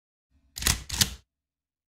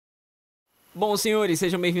Bom, senhores,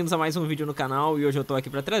 sejam bem-vindos a mais um vídeo no canal e hoje eu tô aqui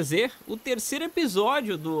para trazer o terceiro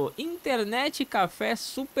episódio do Internet Café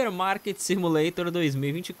Supermarket Simulator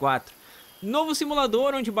 2024. Novo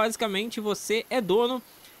simulador onde basicamente você é dono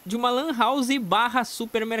de uma lan house barra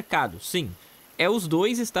supermercado. Sim, é os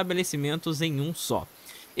dois estabelecimentos em um só.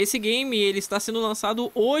 Esse game ele está sendo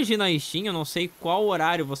lançado hoje na Steam, eu não sei qual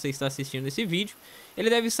horário você está assistindo esse vídeo. Ele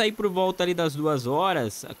deve sair por volta ali das 2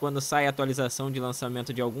 horas, quando sai a atualização de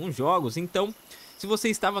lançamento de alguns jogos. Então, se você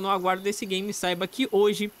estava no aguardo desse game, saiba que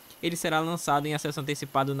hoje ele será lançado em acesso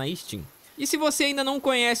antecipado na Steam. E se você ainda não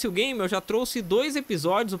conhece o game, eu já trouxe 2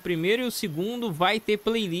 episódios, o primeiro e o segundo vai ter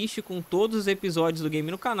playlist com todos os episódios do game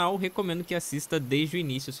no canal. Recomendo que assista desde o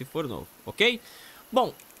início se for novo, ok?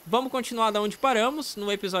 Bom, vamos continuar da onde paramos. No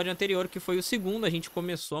episódio anterior, que foi o segundo, a gente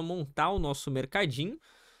começou a montar o nosso mercadinho,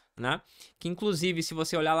 né? Que inclusive, se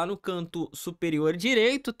você olhar lá no canto superior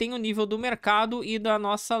direito, tem o nível do mercado e da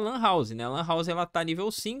nossa lan house, né? A lan house ela tá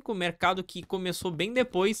nível 5, o mercado que começou bem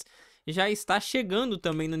depois já está chegando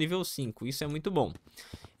também no nível 5, isso é muito bom.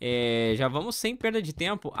 Já vamos, sem perda de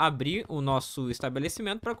tempo, abrir o nosso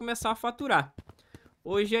estabelecimento para começar a faturar.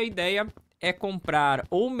 Hoje a ideia é comprar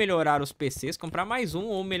ou melhorar os PCs, comprar mais um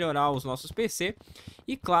ou melhorar os nossos PC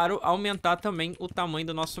e, claro, aumentar também o tamanho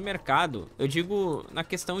do nosso mercado. Eu digo na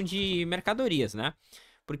questão de mercadorias, né?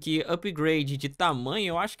 Porque upgrade de tamanho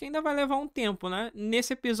eu acho que ainda vai levar um tempo, né?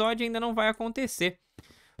 Nesse episódio ainda não vai acontecer,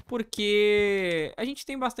 porque a gente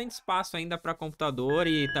tem bastante espaço ainda para computador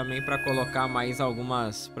e também para colocar mais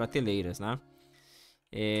algumas prateleiras, né?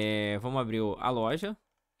 Vamos abrir a loja.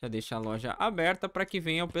 Já deixa a loja aberta para que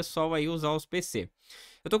venha o pessoal aí usar os PC.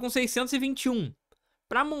 Eu tô com 621.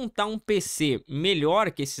 Para montar um PC melhor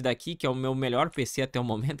que esse daqui, que é o meu melhor PC até o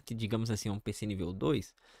momento, que digamos assim é um PC nível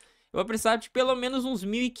 2, eu vou precisar de pelo menos uns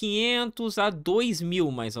 1.500 a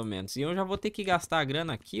 2.000 mais ou menos. E eu já vou ter que gastar a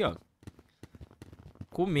grana aqui, ó,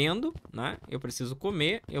 comendo, né? Eu preciso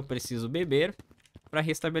comer, eu preciso beber para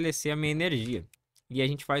restabelecer a minha energia. E a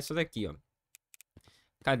gente faz isso daqui, ó.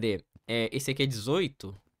 Cadê? Esse aqui é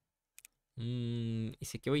 18.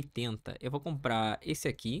 Esse aqui é 80. Eu vou comprar esse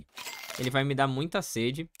aqui. Ele vai me dar muita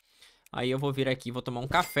sede. Aí eu vou vir aqui e vou tomar um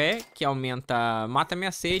café, que aumenta, mata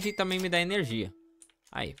minha sede e também me dá energia.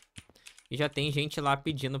 Aí. E já tem gente lá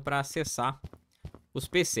pedindo para acessar os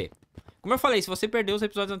PC. Como eu falei, se você perdeu os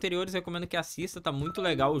episódios anteriores, recomendo que assista, tá muito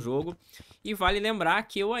legal o jogo. E vale lembrar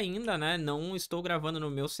que eu ainda, né, não estou gravando no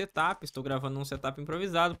meu setup, estou gravando num setup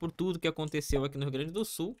improvisado por tudo que aconteceu aqui no Rio Grande do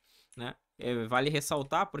Sul, né? Vale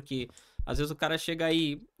ressaltar porque às vezes o cara chega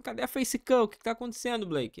aí, cadê a facecam? O que tá acontecendo,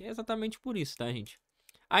 Blake? É exatamente por isso, tá, gente?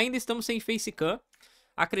 Ainda estamos sem facecam.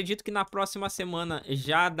 Acredito que na próxima semana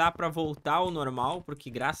já dá pra voltar ao normal, porque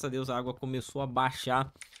graças a Deus a água começou a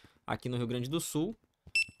baixar aqui no Rio Grande do Sul.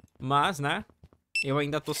 Mas, né, eu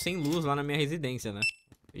ainda tô sem luz lá na minha residência, né?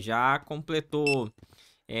 Já completou,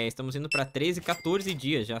 estamos indo pra 13, 14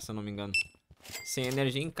 dias já, se eu não me engano, sem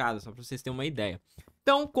energia em casa, só pra vocês terem uma ideia.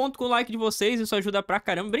 Então, conto com o like de vocês, isso ajuda pra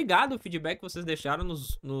caramba. Obrigado o feedback que vocês deixaram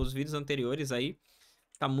nos vídeos anteriores aí.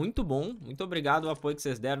 Tá muito bom, muito obrigado o apoio que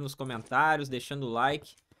vocês deram nos comentários, deixando o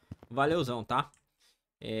like. Valeuzão, tá?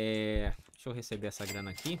 Deixa eu receber essa grana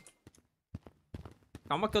aqui.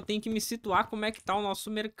 Calma que eu tenho que me situar como é que tá o nosso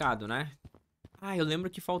mercado, né? Ah, eu lembro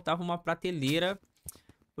que faltava uma prateleira,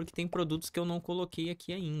 porque tem produtos que eu não coloquei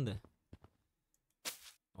aqui ainda.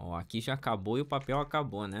 Ó, aqui já acabou e o papel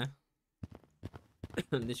acabou, né?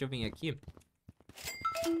 Deixa eu vir aqui.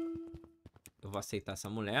 Eu vou aceitar essa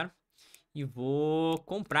mulher e vou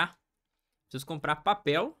comprar. Preciso comprar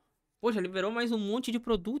papel. Pô, já liberou mais um monte de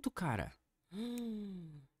produto, cara.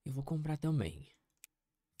 Eu vou comprar também.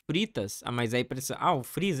 Fritas. Ah, mas aí precisa... Ah, o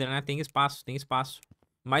freezer, né? Tem espaço, tem espaço.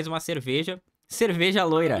 Mais uma cerveja. Cerveja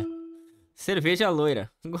loira. Cerveja loira.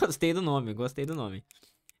 Gostei do nome, gostei do nome.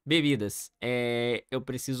 Bebidas. Eu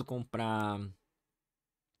preciso comprar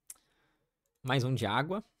mais um de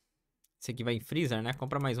água. Esse aqui vai em freezer, né?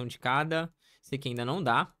 Compra mais um de cada. Esse aqui ainda não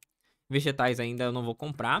dá. Vegetais ainda eu não vou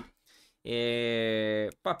comprar.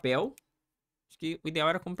 Papel. Acho que o ideal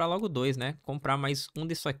era comprar logo 2, né? Comprar mais um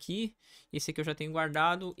desse aqui. Esse aqui eu já tenho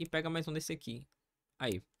guardado. E pega mais um desse aqui.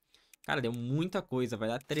 Aí. Cara, deu muita coisa. Vai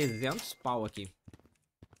dar 300 pau aqui.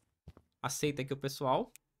 Aceita aqui o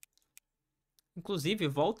pessoal. Inclusive,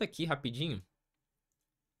 volta aqui rapidinho.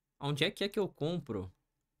 Onde é que eu compro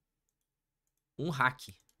um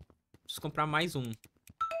hack? Preciso comprar mais um.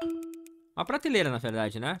 Uma prateleira, na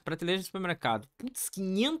verdade, né? Prateleira de supermercado. Putz,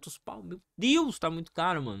 500 pau. Meu Deus, tá muito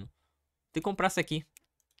caro, mano. Tem que comprar essa aqui.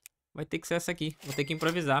 Vai ter que ser essa aqui. Vou ter que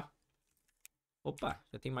improvisar. Opa,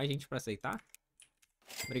 já tem mais gente pra aceitar?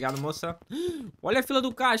 Obrigado, moça. Olha a fila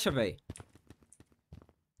do caixa, velho.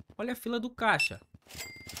 Olha a fila do caixa.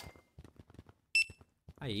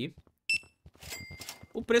 Aí.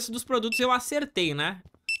 O preço dos produtos eu acertei, né?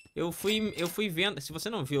 Eu fui vendo... Se você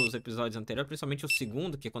não viu os episódios anteriores, principalmente o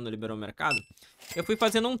segundo, que é quando liberou o mercado, eu fui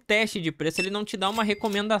fazendo um teste de preço. Ele não te dá uma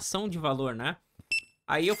recomendação de valor, né?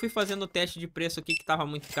 Aí eu fui fazendo o teste de preço aqui que tava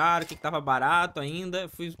muito caro, que tava barato ainda.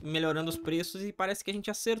 Fui melhorando os preços e parece que a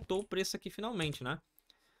gente acertou o preço aqui finalmente, né?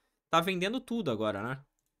 Tá vendendo tudo agora, né?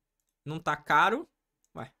 Não tá caro.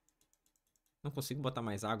 Ué. Não consigo botar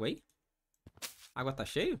mais água aí? A água tá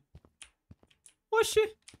cheio?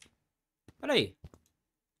 Oxi. Pera aí.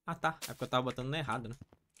 Ah, tá. É porque eu tava botando no errado, né?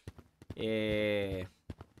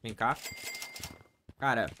 Vem cá.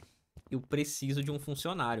 Cara, eu preciso de um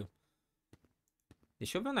funcionário.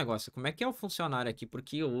 Deixa eu ver um negócio. Como é que é o funcionário aqui?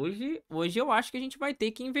 Porque hoje eu acho que a gente vai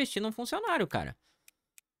ter que investir num funcionário, cara.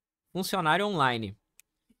 Funcionário online.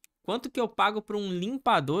 Quanto que eu pago pra um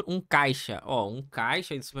limpador? Um caixa. Ó, um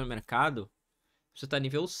caixa de supermercado. Precisa estar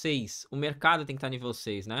nível 6. O mercado tem que estar nível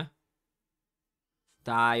 6, né?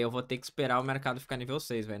 Tá, eu vou ter que esperar o mercado ficar nível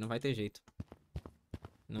 6, velho. Não vai ter jeito.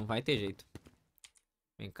 Não vai ter jeito.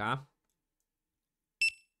 Vem cá.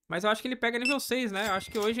 Mas eu acho que ele pega nível 6, né? Eu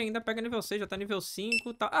acho que hoje ainda pega nível 6. Já tá nível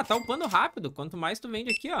 5. Tá... Ah, tá upando rápido. Quanto mais tu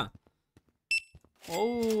vende aqui, ó.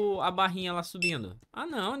 Ou a barrinha lá subindo. Ah,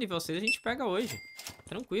 não. Nível 6 a gente pega hoje.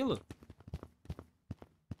 Tranquilo.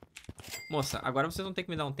 Moça, agora vocês vão ter que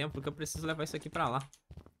me dar um tempo, porque eu preciso levar isso aqui pra lá.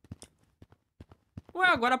 Ué,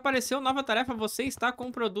 agora apareceu nova tarefa. Você está com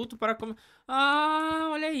um produto para... Ah,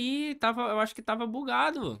 olha aí. Eu acho que tava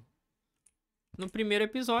bugado no primeiro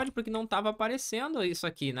episódio, porque não tava aparecendo isso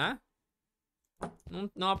aqui, né?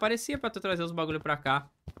 Não aparecia pra tu trazer os bagulho pra cá.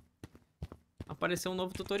 Apareceu um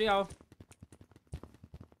novo tutorial.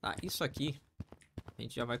 Tá, isso aqui a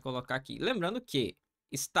gente já vai colocar aqui. Lembrando que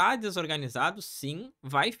está desorganizado, sim.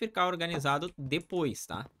 Vai ficar organizado depois,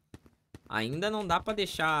 tá? Ainda não dá pra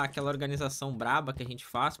deixar aquela organização braba que a gente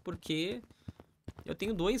faz, porque eu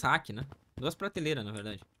tenho 2 hacks, né? 2 prateleiras, na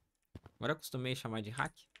verdade. Agora eu acostumei a chamar de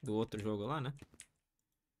hack do outro jogo lá, né?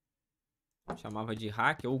 Chamava de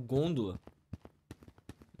hack ou gôndola.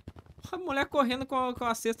 A mulher correndo com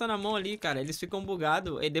a cesta na mão ali, cara. Eles ficam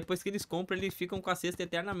bugados. E depois que eles compram, eles ficam com a cesta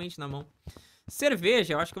eternamente na mão.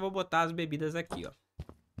 Cerveja, eu acho que eu vou botar as bebidas aqui, ó.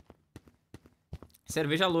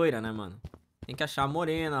 Cerveja loira, né, mano? Tem que achar a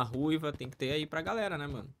morena, a ruiva. Tem que ter aí pra galera, né,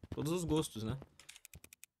 mano? Todos os gostos, né?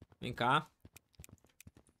 Vem cá.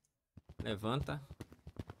 Levanta.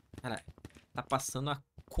 Cara, tá passando a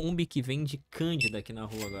Kombi que vem de Cândida aqui na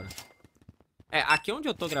rua agora. Aqui onde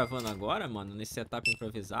eu tô gravando agora, mano, nesse setup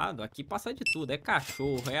improvisado, aqui passa de tudo. É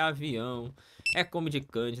cachorro, é avião, é Kombi de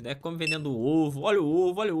Cândida, é Kombi vendendo ovo. Olha o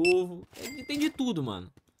ovo, olha o ovo. Tem de tudo, mano.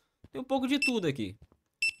 Tem um pouco de tudo aqui.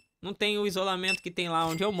 Não tem o isolamento que tem lá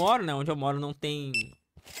onde eu moro, né? Onde eu moro não tem...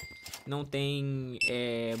 Não tem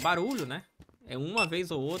barulho, né? É uma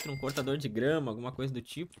vez ou outra um cortador de grama, alguma coisa do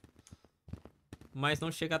tipo. Mas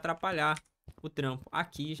não chega a atrapalhar o trampo.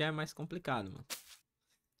 Aqui já é mais complicado, mano.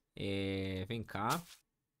 Vem cá.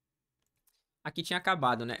 Aqui tinha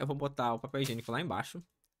acabado, né? Eu vou botar o papel higiênico lá embaixo.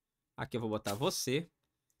 Aqui eu vou botar você.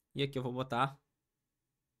 E aqui eu vou botar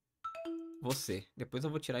você. Depois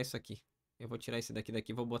eu vou tirar isso aqui. Eu vou tirar esse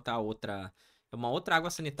daqui. Vou botar outra... É uma outra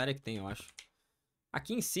água sanitária que tem, eu acho.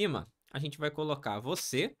 Aqui em cima, a gente vai colocar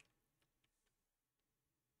você.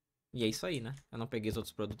 E é isso aí, né? Eu não peguei os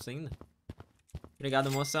outros produtos ainda.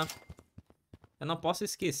 Obrigado, moça. Eu não posso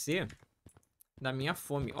esquecer da minha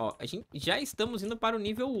fome. Ó, a gente já estamos indo para o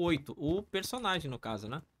nível 8. O personagem, no caso,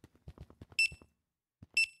 né?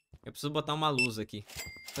 Eu preciso botar uma luz aqui.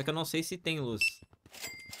 Só que eu não sei se tem luz.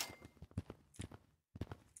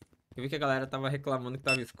 Eu vi que a galera tava reclamando que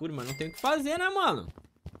tava escuro, mas não tem o que fazer, né, mano?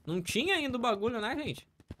 Não tinha ainda o bagulho, né, gente?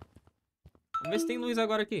 Vamos ver se tem luz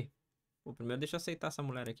agora aqui. Pô, primeiro deixa eu aceitar essa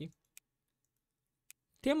mulher aqui.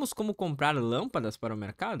 Temos como comprar lâmpadas para o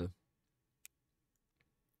mercado?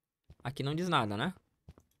 Aqui não diz nada, né?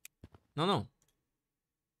 Não, não.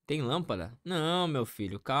 Tem lâmpada? Não, meu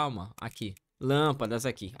filho, calma. Aqui. Lâmpadas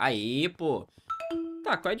aqui. Aí, pô.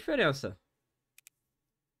 Tá, qual é a diferença?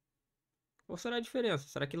 Qual será a diferença?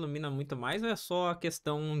 Será que ilumina muito mais ou é só a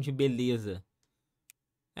questão de beleza?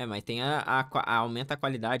 Mas tem aumenta a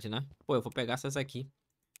qualidade, né? Pô, eu vou pegar essas aqui.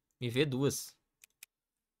 Me vê duas.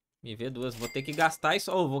 Me vê duas. Vou ter que gastar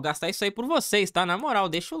isso. Vou gastar isso aí por vocês, tá? Na moral,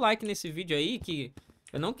 deixa o like nesse vídeo aí que...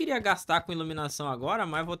 Eu não queria gastar com iluminação agora,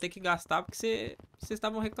 mas vou ter que gastar porque vocês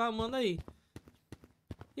estavam reclamando aí.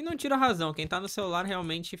 E não tira a razão. Quem tá no celular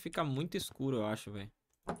realmente fica muito escuro, eu acho, velho.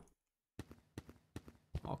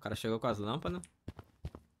 Ó, o cara chegou com as lâmpadas.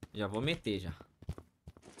 Já vou meter, já.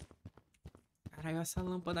 Caralho, essa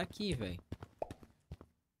lâmpada aqui, velho.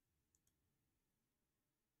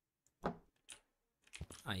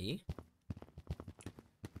 Aí.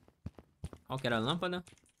 Qual que era a lâmpada?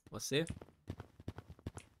 Você.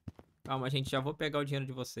 Calma, gente, já vou pegar o dinheiro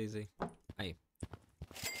de vocês aí. Aí.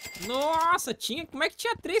 Nossa, tinha... Como é que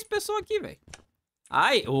tinha 3 pessoas aqui, velho?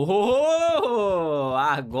 Ai, oh,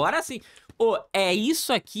 agora sim. Oh, é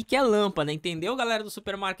isso aqui que é lâmpada, entendeu, galera do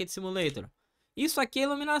Supermarket Simulator? Isso aqui é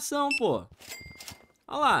iluminação, pô.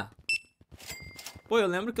 Olha lá. Pô, eu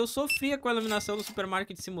lembro que eu sofria com a iluminação do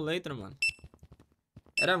Supermarket Simulator, mano.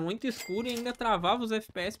 Era muito escuro e ainda travava os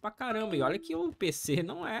FPS pra caramba. E olha que o PC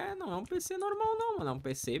não é um PC normal não, mano. É um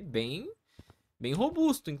PC bem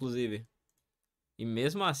robusto, inclusive. E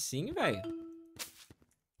mesmo assim, velho,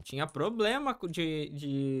 tinha problema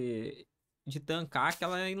de tancar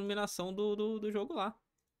aquela iluminação do jogo lá.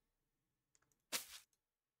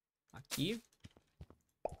 Aqui.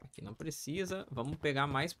 Aqui não precisa. Vamos pegar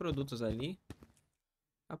mais produtos ali.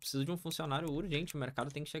 Ah, preciso de um funcionário urgente. O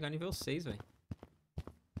mercado tem que chegar nível 6, velho.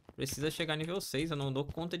 Precisa chegar nível 6. Eu não dou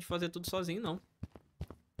conta de fazer tudo sozinho, não.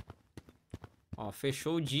 Ó,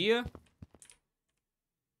 fechou o dia.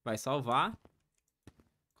 Vai salvar.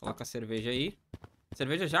 Coloca a cerveja aí. A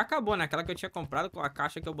cerveja já acabou, né? Aquela que eu tinha comprado com a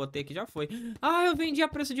caixa que eu botei aqui já foi. Ah, eu vendi a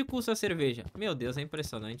preço de custo a cerveja. Meu Deus, é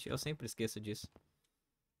impressionante. Eu sempre esqueço disso.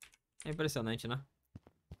 É impressionante, né?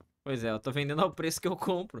 Pois é, eu tô vendendo ao preço que eu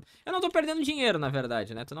compro. Eu não tô perdendo dinheiro, na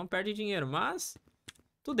verdade, né? Tu não perde dinheiro, mas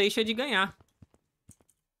tu deixa de ganhar.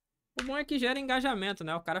 O bom é que gera engajamento,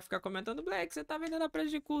 né? O cara fica comentando, Black, você tá vendendo a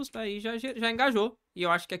preço de custo. Aí já engajou. E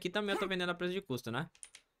eu acho que aqui também eu tô vendendo a preço de custo, né?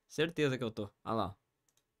 Certeza que eu tô. Olha lá.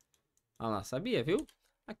 Olha lá, sabia, viu?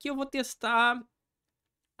 Aqui eu vou testar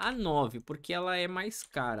a 9, porque ela é mais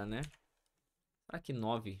cara, né? Será que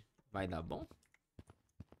 9 vai dar bom?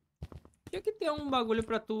 Tinha que ter um bagulho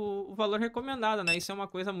pra tu... O valor recomendado, né? Isso é uma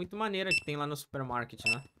coisa muito maneira que tem lá no supermarket,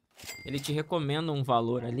 né? Ele te recomenda um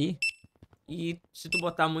valor ali. E se tu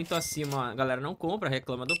botar muito acima, a galera não compra,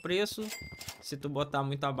 reclama do preço. Se tu botar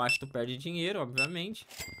muito abaixo, tu perde dinheiro, obviamente.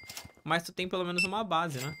 Mas tu tem pelo menos uma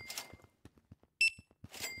base, né?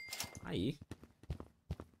 Aí.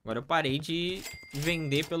 Agora eu parei de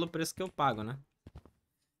vender pelo preço que eu pago, né?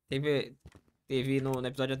 Teve no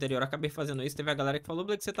episódio anterior, eu acabei fazendo isso. Teve a galera que falou,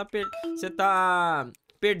 Black, você tá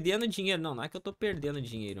perdendo dinheiro. Não, não é que eu tô perdendo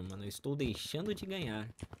dinheiro, mano. Eu estou deixando de ganhar.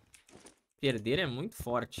 Perder é muito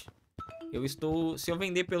forte. Se eu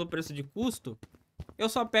vender pelo preço de custo, eu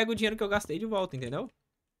só pego o dinheiro que eu gastei de volta, entendeu?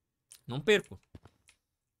 Não perco.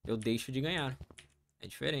 Eu deixo de ganhar. É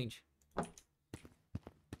diferente.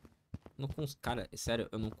 Cara, sério,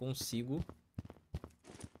 eu não consigo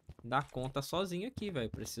dar conta sozinho aqui, velho.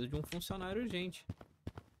 Preciso de um funcionário urgente.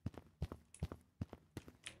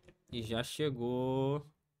 E já chegou...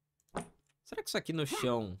 Será que isso aqui no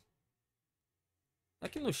chão... Será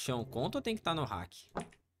que no chão conta ou tem que estar no rack?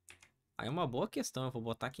 Aí é uma boa questão. Eu vou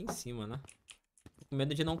botar aqui em cima, né? Tô com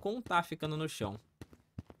medo de não contar ficando no chão.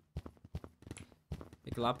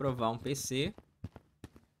 Tem que ir lá provar um PC.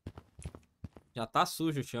 Já tá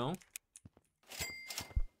sujo o chão.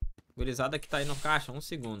 Gurizada que tá aí no caixa, 1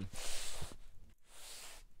 segundo.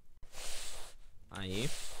 Aí.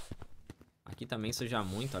 Aqui também suja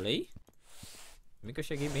muito, olha aí. Também que eu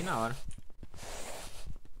cheguei bem na hora.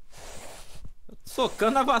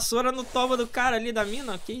 Socando a vassoura no toba do cara ali da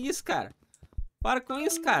mina. Que isso, cara? Para com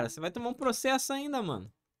isso, cara. Você vai tomar um processo ainda,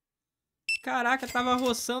 mano. Caraca, tava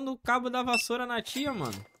roçando o cabo da vassoura na tia,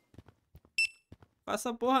 mano.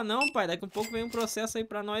 Faça porra não, pai. Daqui a pouco vem um processo aí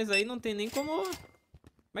pra nós aí. Não tem nem como...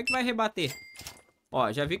 Como é que vai rebater?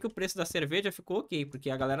 Ó, já vi que o preço da cerveja ficou ok. Porque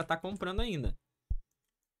a galera tá comprando ainda.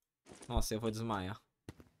 Nossa, eu vou desmaiar.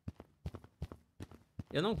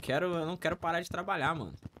 Eu não quero parar de trabalhar,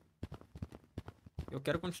 mano. Eu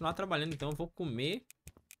quero continuar trabalhando, então eu vou comer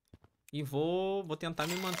e vou tentar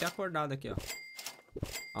me manter acordado aqui, ó.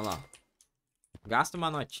 Olha lá. Gasto uma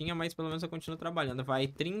notinha, mas pelo menos eu continuo trabalhando. Vai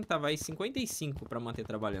 30, vai 55 pra manter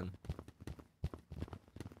trabalhando.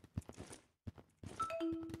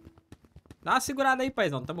 Dá uma segurada aí,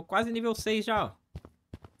 paizão. Tamo quase nível 6 já, ó.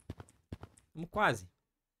 Tamo quase.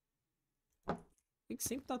 Tem que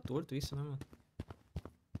sempre tá torto isso, né, mano?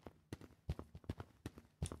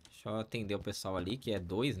 Deixa eu atender o pessoal ali, que é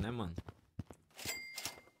 2, né, mano?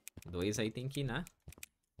 2 aí tem que, né?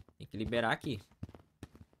 Tem que liberar aqui.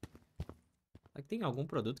 Será que tem algum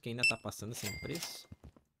produto que ainda tá passando sem preço?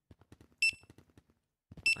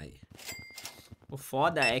 Aí. O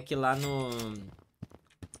foda é que lá no...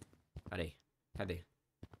 Pera aí. Cadê?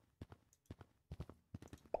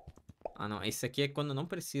 Ah, não. Esse aqui é quando não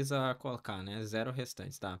precisa colocar, né? 0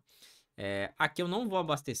 restantes, tá? Aqui eu não vou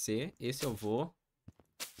abastecer. Esse eu vou.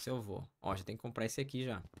 Esse eu vou. Ó, já tem que comprar esse aqui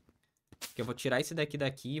já. Porque Porque eu vou tirar esse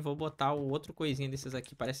daqui e vou botar o outro coisinha desses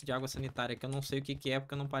aqui. Parece de água sanitária, que eu não sei o que que é,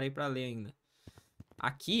 porque eu não parei pra ler ainda.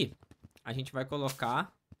 Aqui, a gente vai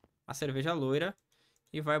colocar a cerveja loira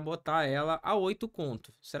e vai botar ela a 8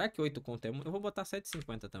 conto. Será que 8 conto é muito? Eu vou botar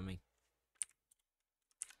 7,50 também.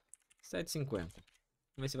 7,50. Vamos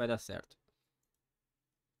ver se vai dar certo.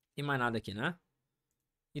 Tem mais nada aqui, né?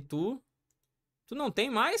 E tu? Tu não tem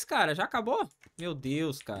mais, cara? Já acabou? Meu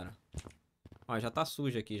Deus, cara. Ó, já tá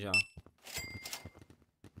sujo aqui já.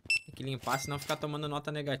 Tem que limpar, senão ficar tomando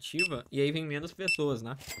nota negativa. E aí vem menos pessoas,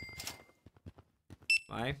 né?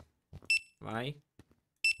 Vai. Vai.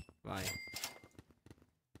 Vai.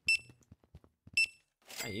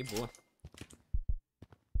 Aí, boa.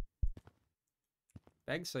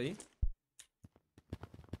 Pega isso aí.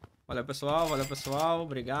 Valeu, pessoal. Valeu, pessoal.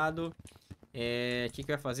 Obrigado. O que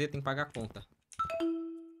vai fazer? Tem que pagar a conta.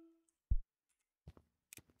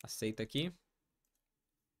 Aceita aqui.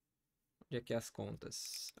 Onde é que é as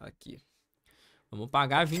contas? Aqui. Vamos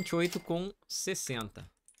pagar 28,60.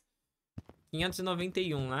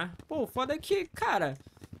 591, né? Pô, o foda é que, cara,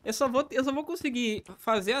 eu só vou conseguir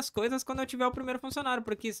fazer as coisas quando eu tiver o primeiro funcionário.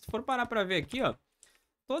 Porque se for parar pra ver aqui, ó.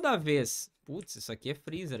 Toda vez... Putz, isso aqui é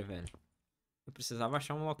freezer, velho. Eu precisava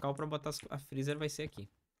achar um local pra botar a freezer, vai ser aqui.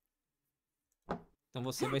 Então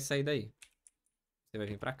você vai sair daí. Você vai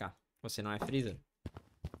vir pra cá. Você não é freezer.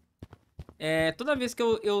 Toda vez que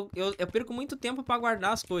eu perco muito tempo pra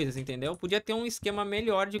guardar as coisas, entendeu? Podia ter um esquema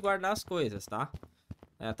melhor de guardar as coisas, tá?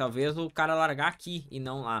 Talvez o cara largar aqui e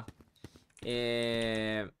não lá.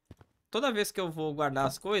 Toda vez que eu vou guardar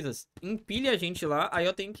as coisas, empilha a gente lá, aí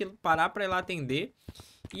eu tenho que parar pra ir lá atender.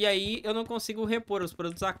 E aí eu não consigo repor, os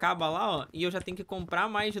produtos acabam lá, ó, e eu já tenho que comprar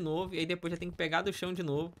mais de novo, e aí depois já tenho que pegar do chão de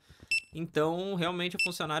novo. Então, realmente, o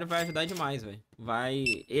funcionário vai ajudar demais, velho.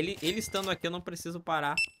 Ele estando aqui, eu não preciso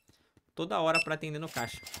parar toda hora pra atender no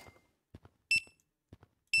caixa.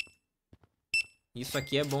 Isso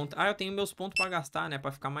aqui é bom. Ah, eu tenho meus pontos pra gastar, né?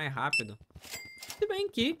 Pra ficar mais rápido. Se bem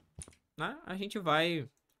que, né? A gente vai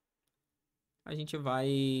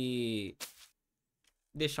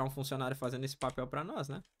deixar um funcionário fazendo esse papel pra nós,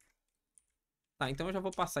 né? Tá, então eu já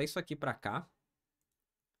vou passar isso aqui pra cá.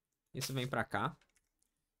 Isso vem pra cá.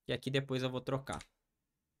 E aqui depois eu vou trocar.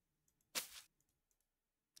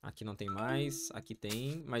 Aqui não tem mais. Aqui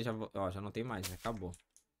tem. Mas já, ó, já não tem mais, né? Acabou.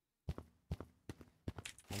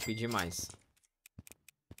 Vamos pedir mais.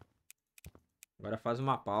 Agora faz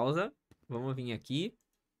uma pausa. Vamos vir aqui.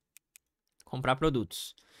 Comprar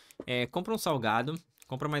produtos. Compra um salgado.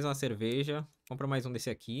 Compra mais uma cerveja. Compra mais um desse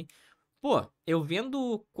aqui. Pô, eu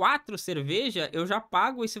vendo 4 cerveja, eu já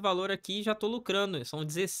pago esse valor aqui e já tô lucrando. São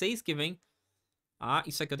 16 que vem. Ah,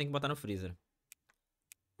 isso aqui eu tenho que botar no freezer.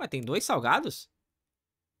 Ué, tem 2 salgados?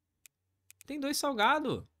 Tem 2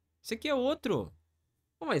 salgados. Esse aqui é outro.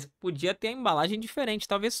 Pô, mas podia ter a embalagem diferente.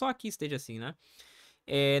 Talvez só aqui esteja assim, né?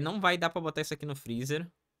 Não vai dar pra botar isso aqui no freezer.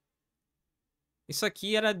 Isso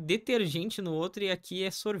aqui era detergente no outro e aqui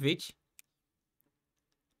é sorvete.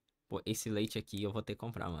 Pô, esse leite aqui eu vou ter que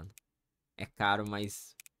comprar, mano. É caro,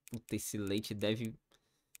 mas... Puta, esse leite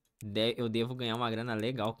eu devo ganhar uma grana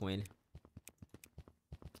legal com ele.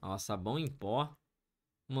 Ó, sabão em pó.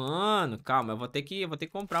 Mano, calma, eu vou ter que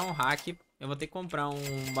comprar um hack. Eu vou ter que comprar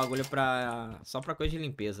um bagulho só pra coisa de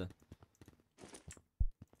limpeza.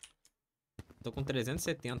 Tô com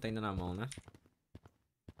 370 ainda na mão, né?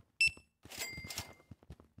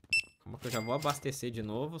 Calma que eu já vou abastecer de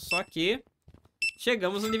novo. Só que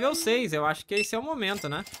chegamos no nível 6. Eu acho que esse é o momento,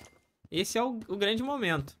 né? Esse é o grande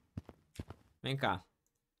momento. Vem cá.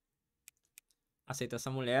 Aceita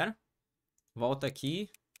essa mulher. Volta aqui.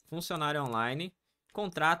 Funcionário online.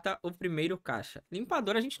 Contrata o primeiro caixa.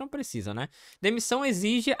 Limpador a gente não precisa, né? Demissão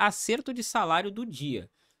exige acerto de salário do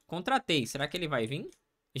dia. Contratei. Será que ele vai vir?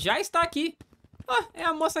 Já está aqui. Ah, é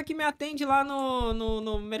a moça que me atende lá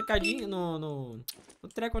no mercadinho. No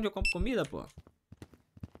treco onde eu compro comida, pô.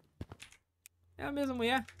 É a mesma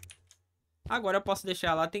mulher. Agora eu posso deixar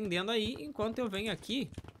ela atendendo aí enquanto eu venho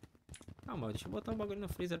aqui. Calma, deixa eu botar um bagulho no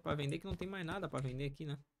freezer pra vender, que não tem mais nada pra vender aqui,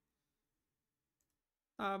 né?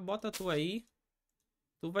 Tá, bota tu aí.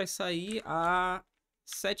 Tu vai sair a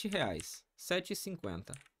R$7.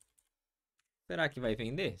 7,50. Será que vai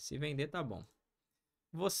vender? Se vender, tá bom.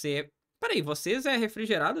 Você... Peraí, vocês é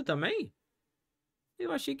refrigerado também?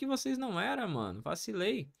 Eu achei que vocês não eram, mano.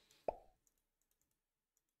 Vacilei.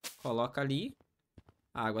 Coloca ali.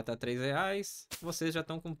 A água tá R$3. Vocês já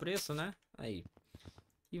estão com preço, né? Aí.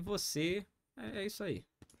 E você... É isso aí.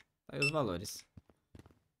 Tá aí os valores.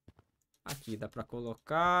 Aqui dá pra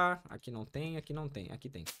colocar. Aqui não tem, aqui não tem. Aqui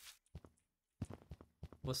tem.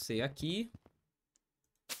 Você aqui.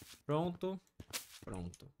 Pronto.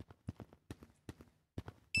 Pronto.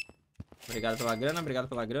 Obrigado pela grana, obrigado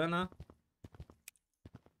pela grana.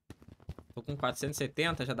 Tô com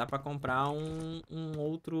 470, já dá pra comprar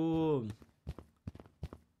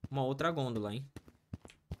uma outra gôndola, hein?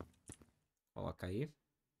 Coloca aí.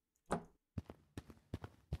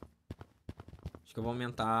 Acho que eu vou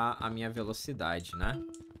aumentar a minha velocidade, né?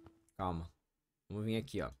 Calma. Vamos vir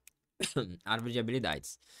aqui, ó. Árvore de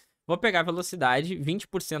habilidades. Vou pegar a velocidade,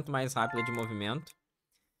 20% mais rápida de movimento.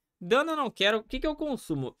 Dano eu não quero. O que que eu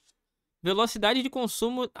consumo? Velocidade de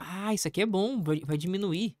consumo. Ah, isso aqui é bom. Vai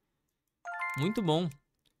diminuir. Muito bom.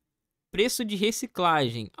 Preço de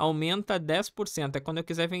reciclagem. Aumenta 10%. É quando eu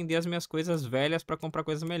quiser vender as minhas coisas velhas pra comprar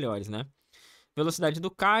coisas melhores, né? Velocidade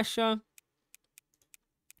do caixa.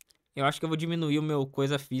 Eu acho que eu vou diminuir o meu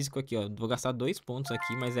coisa físico aqui, ó. Vou gastar 2 pontos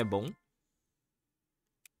aqui, mas é bom.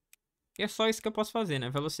 E é só isso que eu posso fazer,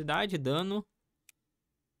 né? Velocidade, dano.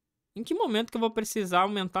 Em que momento que eu vou precisar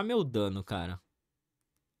aumentar meu dano, cara?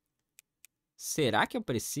 Será que eu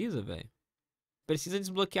preciso, velho? Precisa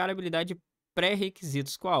desbloquear a habilidade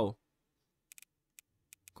pré-requisitos. Qual?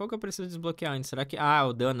 Qual que eu preciso desbloquear antes? Será que... Ah,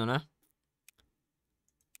 o dano, né?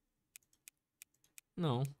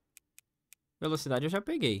 Não. Velocidade eu já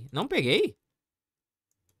peguei. Não peguei?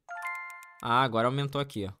 Ah, agora aumentou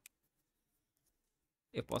aqui, ó.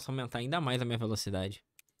 Eu posso aumentar ainda mais a minha velocidade.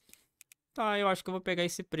 Tá, eu acho que eu vou pegar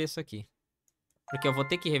esse preço aqui. Porque eu vou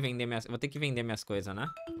ter que revender minhas... Vou ter que vender minhas coisas, né?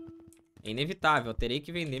 É inevitável, eu terei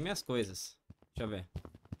que vender minhas coisas. Deixa eu ver.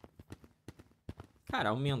 Cara,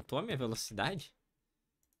 aumentou a minha velocidade?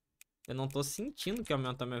 Eu não tô sentindo que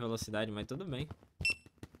aumentou a minha velocidade, mas tudo bem.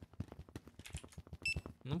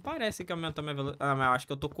 Não parece que aumentou a minha velocidade. Ah, mas eu acho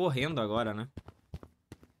que eu tô correndo agora, né?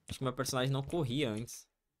 Acho que meu personagem não corria antes.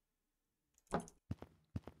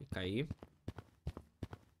 Fica aí.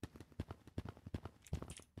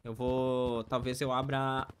 Eu vou... Talvez eu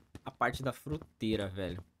abra a parte da fruteira,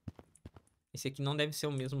 velho. Esse aqui não deve ser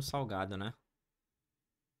o mesmo salgado, né?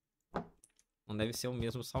 Não deve ser o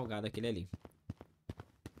mesmo salgado aquele ali.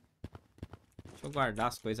 Deixa eu guardar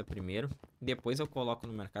as coisas primeiro. Depois eu coloco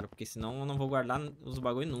no mercado, porque senão eu não vou guardar os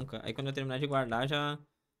bagulho nunca. Aí quando eu terminar de guardar já...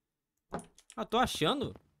 Ah, tô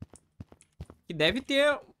achando que deve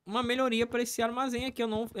ter uma melhoria pra esse armazém aqui. Eu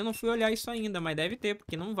não fui olhar isso ainda, mas deve ter,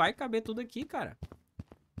 porque não vai caber tudo aqui, cara.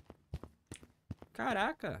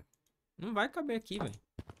 Caraca. Não vai caber aqui, velho.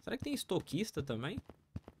 Será que tem estoquista também?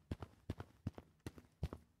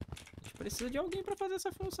 A gente precisa de alguém pra fazer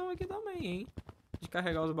essa função aqui também, hein? De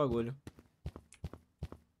carregar os bagulho.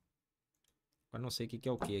 Agora não sei o que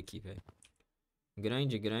é o que aqui, velho.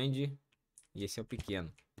 Grande, grande. E esse é o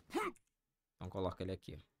pequeno. Então coloca ele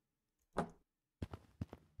aqui, ó.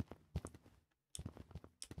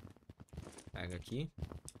 Pega aqui.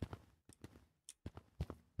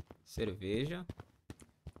 Cerveja.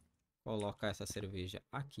 Coloca essa cerveja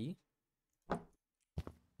aqui. O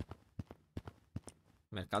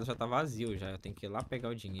mercado já tá vazio já. Eu tenho que ir lá pegar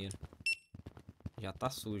o dinheiro. Já tá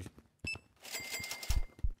sujo.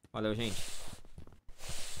 Valeu, gente.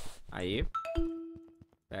 Aí.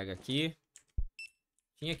 Pega aqui.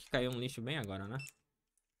 Tinha que cair um lixo bem agora, né?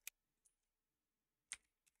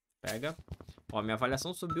 Pega. Ó, minha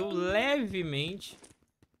avaliação subiu levemente.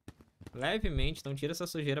 Levemente. Então tira essa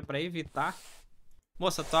sujeira pra evitar.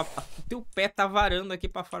 Moça, teu pé tá varando aqui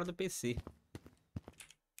pra fora do PC.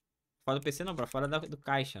 Fora do PC não, pra fora do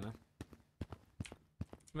caixa, né?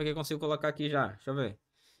 Como é que eu consigo colocar aqui já? Deixa eu ver.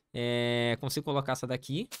 Consigo colocar essa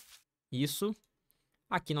daqui. Isso.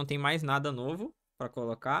 Aqui não tem mais nada novo pra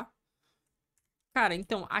colocar. Cara,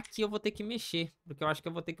 então, aqui eu vou ter que mexer. Porque eu acho que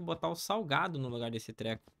eu vou ter que botar o salgado no lugar desse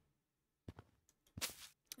treco.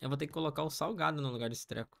 Eu vou ter que colocar o salgado no lugar desse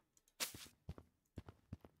treco.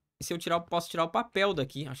 E se eu tirar, posso tirar o papel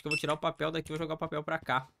daqui. Acho que eu vou tirar o papel daqui e vou jogar o papel pra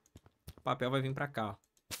cá. O papel vai vir pra cá, ó.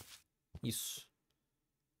 Isso.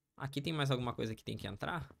 Aqui tem mais alguma coisa que tem que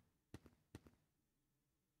entrar?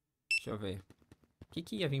 Deixa eu ver. O que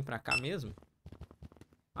que ia vir pra cá mesmo?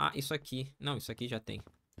 Ah, isso aqui. Não, isso aqui já tem.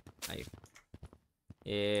 Aí.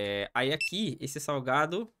 Aí aqui, esse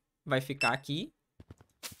salgado vai ficar aqui.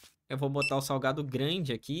 Eu vou botar o salgado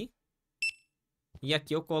grande aqui. E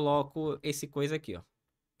aqui eu coloco esse coisa aqui, ó.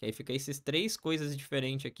 Que aí fica esses 3 coisas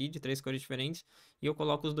diferentes aqui, de 3 cores diferentes. E eu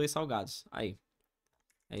coloco os 2 salgados. Aí.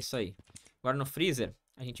 É isso aí. Agora no freezer,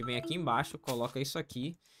 a gente vem aqui embaixo, coloca isso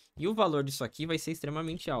aqui. E o valor disso aqui vai ser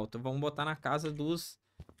extremamente alto. Vamos botar na casa dos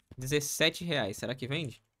R$17. Será que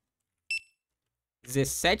vende?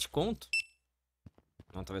 17 conto?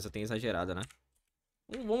 Não, talvez eu tenha exagerado, né?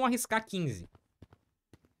 Vamos arriscar 15.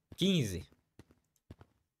 15.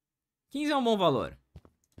 15 é um bom valor.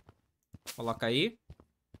 Coloca aí.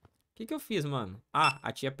 O que que eu fiz, mano? Ah,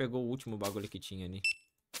 a tia pegou o último bagulho que tinha ali.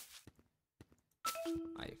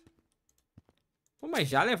 Pô, mas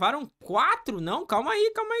já levaram 4? Não, calma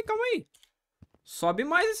aí, calma aí, calma aí. Sobe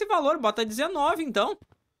mais esse valor, bota 19 então.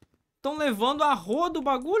 Estão levando a rodo o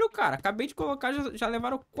bagulho, cara. Acabei de colocar, já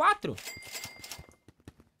levaram 4.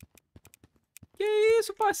 Que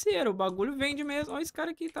isso, parceiro? O bagulho vende mesmo. Olha esse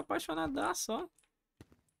cara aqui, tá apaixonadaço, ó.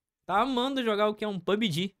 Tá amando jogar o que é um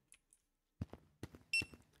PUBG.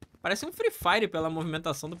 Parece um Free Fire pela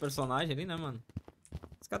movimentação do personagem ali, né, mano?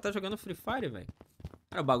 Esse cara tá jogando Free Fire, velho.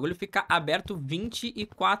 Cara, o bagulho fica aberto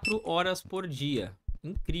 24 horas por dia.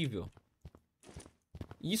 Incrível.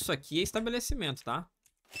 Isso aqui é estabelecimento, tá?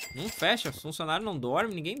 Não fecha, funcionário não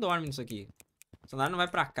dorme, ninguém dorme nisso aqui. Funcionário não vai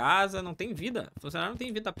pra casa, não tem vida. Funcionário não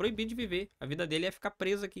tem vida, tá proibido de viver. A vida dele é ficar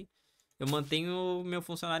preso aqui. Eu mantenho o meu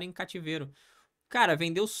funcionário em cativeiro. Cara,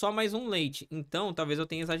 vendeu só mais um leite. Então, talvez eu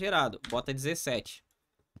tenha exagerado. Bota 17.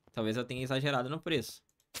 Talvez eu tenha exagerado no preço.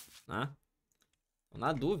 Né?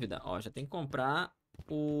 Na dúvida, ó, já tem que comprar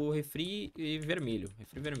o refri vermelho.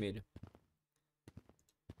 Refri vermelho.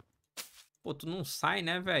 Pô, tu não sai,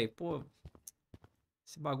 né, velho? Pô,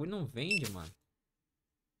 esse bagulho não vende, mano.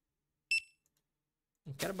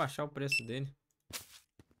 Não quero baixar o preço dele.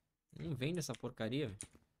 Não vende essa porcaria, velho.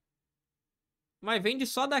 Mas vende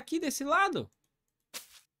só daqui, desse lado.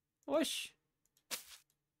 Oxi.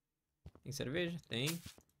 Tem cerveja? Tem.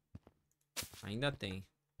 Ainda tem.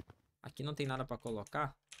 Aqui não tem nada pra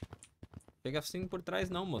colocar. Pega assim por trás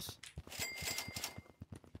não, moço.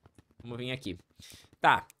 Vamos vir aqui.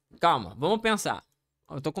 Tá, calma. Vamos pensar.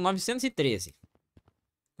 Eu tô com 913.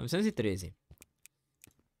 913.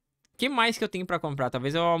 O que mais que eu tenho pra comprar?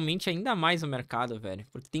 Talvez eu aumente ainda mais o mercado, velho.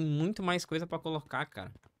 Porque tem muito mais coisa pra colocar,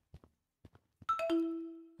 cara.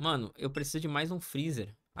 Mano, eu preciso de mais um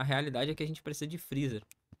freezer. A realidade é que a gente precisa de freezer.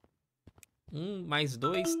 1, mais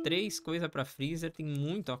 2, 3 coisas pra freezer. Tem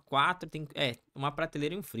muito, ó. 4, tem... É, uma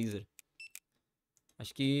prateleira e um freezer.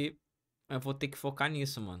 Acho que eu vou ter que focar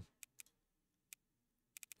nisso, mano.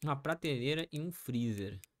 Uma prateleira e um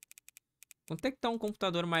freezer. Quanto é que tá um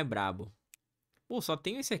computador mais brabo? Pô, só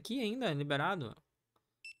tenho esse aqui ainda liberado.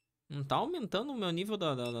 Não tá aumentando o meu nível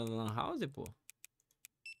da Lan House, pô.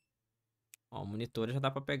 Ó, o monitor já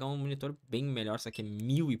dá pra pegar um monitor bem melhor. Isso aqui é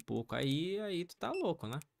 1000 e pouco. Aí tu tá louco,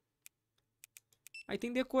 né? Aí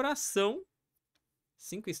tem decoração.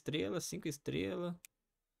 5 estrelas, 5 estrelas.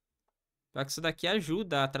 Só que isso daqui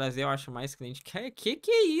ajuda a trazer, eu acho, mais cliente.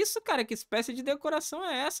 Que é isso, cara? Que espécie de decoração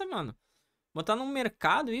é essa, mano? Botar num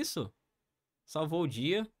mercado isso? Salvou o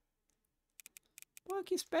dia. Pô,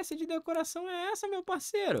 que espécie de decoração é essa, meu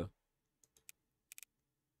parceiro?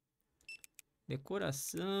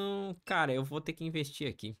 Decoração... Cara, eu vou ter que investir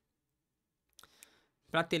aqui.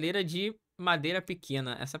 Prateleira de madeira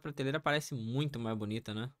pequena. Essa prateleira parece muito mais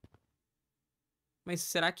bonita, né? Mas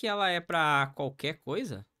será que ela é pra qualquer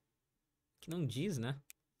coisa? Que não diz, né?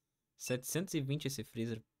 720 esse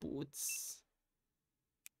freezer. Putz.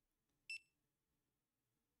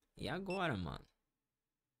 E agora, mano?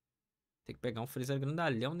 Tem que pegar um freezer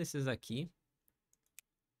grandalhão desses aqui.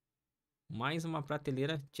 Mais uma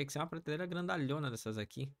prateleira. Tinha que ser uma prateleira grandalhona dessas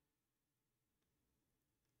aqui.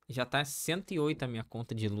 Já tá 108 a minha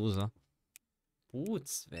conta de luz, ó.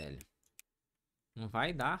 Putz, velho. Não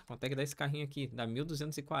vai dar. Quanto é que dá esse carrinho aqui? Dá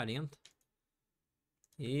 1240.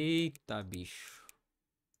 Eita, bicho.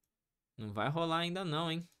 Não vai rolar ainda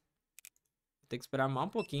não, hein? Vou ter que esperar mais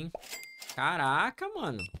um pouquinho. Caraca,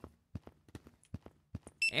 mano.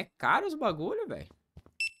 É caro os bagulho, velho.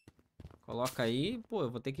 Coloca aí. Pô,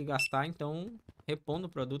 eu vou ter que gastar, então, repondo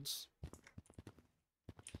produtos.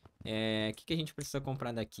 O que a gente precisa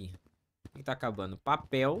comprar daqui? O que tá acabando?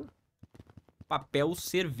 Papel. Papel,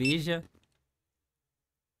 cerveja.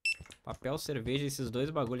 Papel, cerveja, esses dois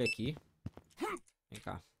bagulho aqui. Vem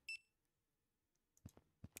cá.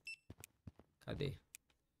 Cadê?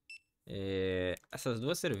 Essas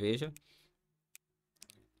duas cervejas.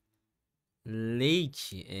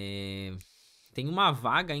 Leite. Tem uma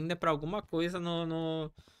vaga ainda pra alguma coisa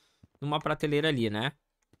numa prateleira ali, né?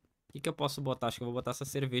 O que eu posso botar? Acho que eu vou botar essa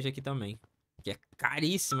cerveja aqui também. Que é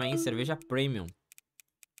caríssima, hein? Cerveja premium.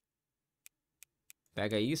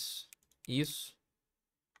 Pega isso. Isso.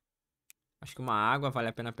 Acho que uma água vale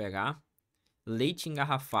a pena pegar. Leite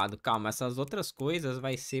engarrafado. Calma, essas outras coisas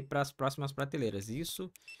vai ser para as próximas prateleiras. Isso,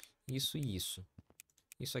 isso e isso.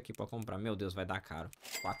 Isso aqui pra comprar. Meu Deus, vai dar caro.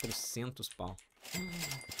 400 pau.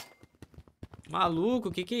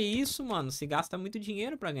 Maluco, que é isso, mano? Se gasta muito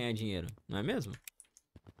dinheiro pra ganhar dinheiro, não é mesmo?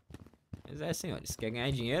 Pois é, senhores. Quer ganhar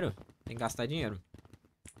dinheiro? Tem que gastar dinheiro.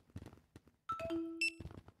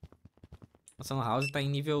 Nossa Lan House tá em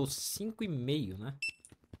nível 5,5, né?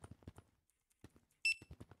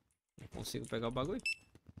 Não consigo pegar o bagulho.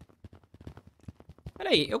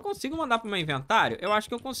 Pera aí, eu consigo mandar pro meu inventário? Eu acho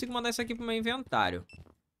que eu consigo mandar isso aqui pro meu inventário.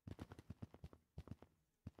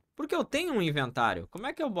 Porque eu tenho um inventário. Como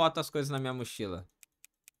é que eu boto as coisas na minha mochila?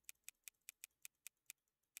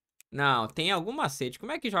 Não, tem algum macete.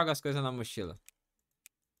 Como é que joga as coisas na mochila?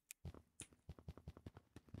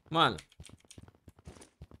 Mano.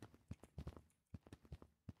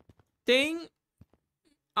 Tem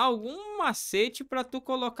algum macete pra tu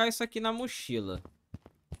colocar isso aqui na mochila.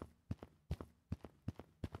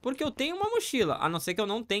 Porque eu tenho uma mochila. A não ser que eu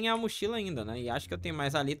não tenha a mochila ainda, né? E acho que eu tenho,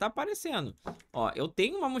 mas ali tá aparecendo. Ó, eu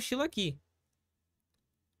tenho uma mochila aqui.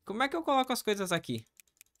 Como é que eu coloco as coisas aqui?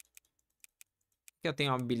 Que eu tenho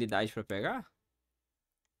uma habilidade pra pegar?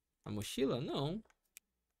 A mochila? Não.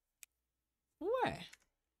 Ué.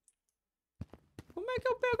 Como é que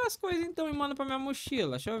eu pego as coisas então e mando pra minha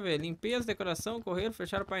mochila? Deixa eu ver. Limpeza, decoração, correr,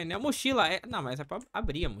 fechar o painel. Mochila. É... Não, mas é pra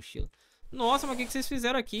abrir a mochila. Nossa, mas o que vocês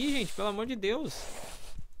fizeram aqui, gente? Pelo amor de Deus.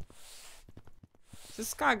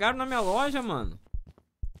 Vocês cagaram na minha loja, mano.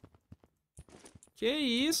 Que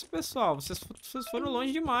isso, pessoal? Vocês foram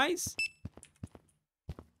longe demais.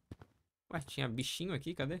 Ué, tinha bichinho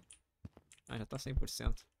aqui, cadê? Ah, já tá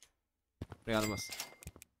 100%. Obrigado, moça.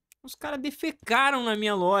 Os caras defecaram na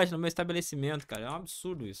minha loja, no meu estabelecimento, cara. É um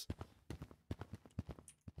absurdo isso.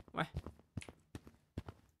 Ué.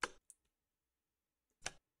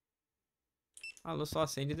 A luz só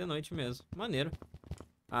acende de noite mesmo. Maneiro.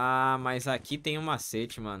 Ah, mas aqui tem um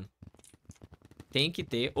macete, mano. Tem que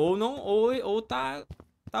ter. Ou não, ou tá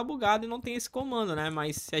bugado e não tem esse comando, né?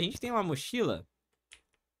 Mas se a gente tem uma mochila...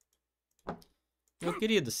 Meu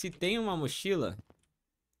querido, se tem uma mochila...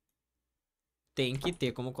 Tem que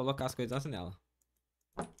ter como colocar as coisas nela.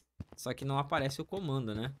 Só que não aparece o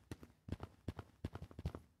comando, né?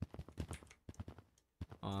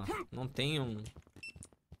 Ó, não tem um...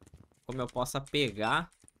 Como eu possa pegar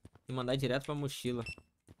e mandar direto pra mochila.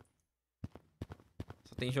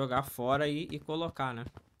 Só tem que jogar fora e colocar, né?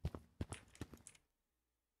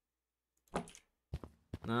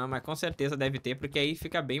 Não, mas com certeza deve ter, porque aí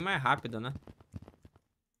fica bem mais rápido, né?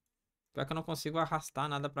 Pior que eu não consigo arrastar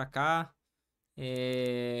nada pra cá.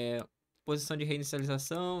 Posição de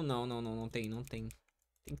reinicialização. Não tem. Tem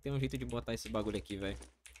que ter um jeito de botar esse bagulho aqui, velho.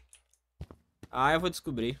 Ah, eu vou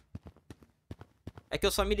descobrir. É que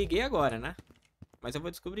eu só me liguei agora, né? Mas eu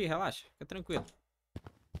vou descobrir, relaxa. Fica tranquilo.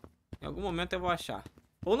 Em algum momento eu vou achar.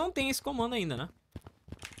 Ou não tem esse comando ainda, né?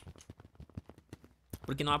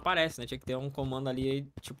 Porque não aparece, né? Tinha que ter um comando ali,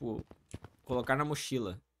 tipo... Colocar na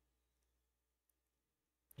mochila.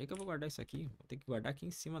 Onde é que eu vou guardar isso aqui? Vou ter que guardar aqui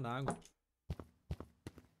em cima da água.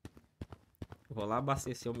 Vou lá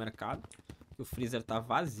abastecer o mercado. O freezer tá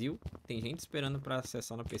vazio. Tem gente esperando pra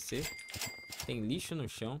acessar no PC. Tem lixo no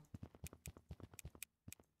chão.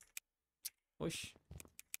 Oxi.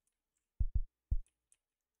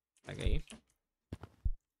 Pega aí.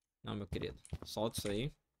 Não, meu querido. Solta isso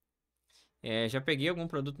aí. Já peguei algum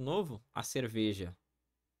produto novo? A cerveja.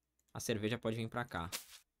 A cerveja pode vir pra cá.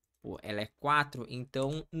 Pô, ela é 4,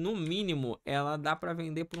 então no mínimo ela dá pra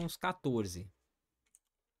vender por uns 14.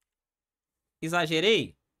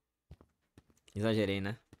 Exagerei? Exagerei,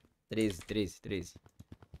 né? 13.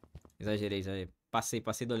 Exagerei.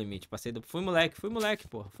 Passei do limite. Fui moleque,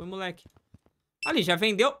 porra. Fui moleque. Ali, já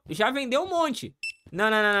vendeu um monte.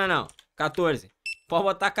 Não. 14. Pode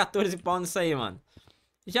botar 14 pau nisso aí, mano.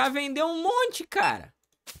 Já vendeu um monte, cara.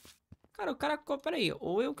 Cara, o cara... Pera aí.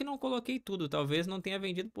 Ou eu que não coloquei tudo. Talvez não tenha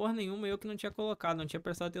vendido porra nenhuma. Eu que não tinha colocado. Não tinha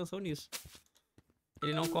prestado atenção nisso.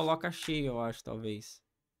 Ele não coloca cheio, eu acho, talvez.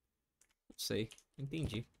 Não sei.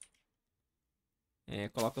 Entendi.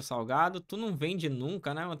 Coloca o salgado. Tu não vende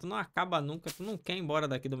nunca, né? Tu não acaba nunca. Tu não quer ir embora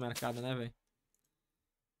daqui do mercado, né, velho?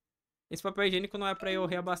 Esse papel higiênico não é pra eu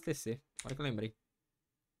reabastecer. Olha que eu lembrei.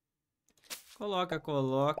 Coloca.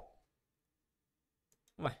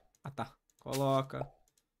 Ué, tá. Coloca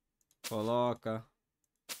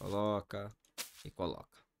e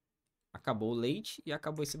coloca. Acabou o leite e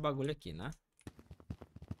acabou esse bagulho aqui, né?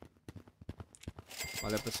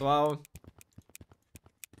 Olha, pessoal.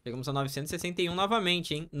 Pegamos a 961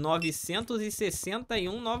 novamente, hein?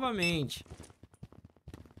 961 novamente.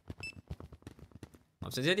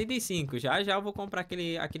 985. Já eu vou comprar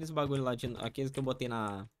aqueles bagulho lá, aqueles que eu botei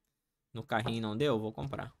no carrinho e não deu, eu vou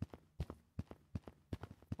comprar.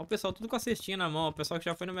 Ó, o pessoal tudo com a cestinha na mão. O pessoal que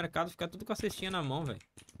já foi no mercado fica tudo com a cestinha na mão, velho.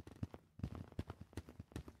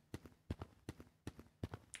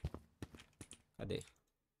 Cadê?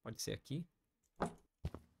 Pode ser aqui.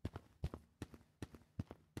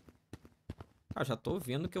 Ah, já tô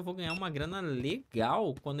vendo que eu vou ganhar uma grana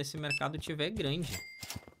legal quando esse mercado tiver grande.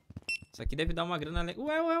 Isso aqui deve dar uma grana legal.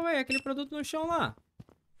 Ué, aquele produto no chão lá.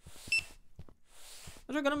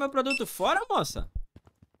 Tá jogando meu produto fora, moça?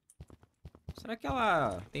 Será que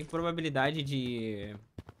ela tem probabilidade de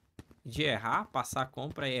errar, passar a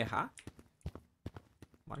compra e errar?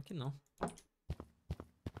 Tomara que não.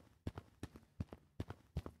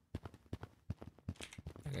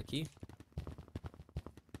 Pega aqui.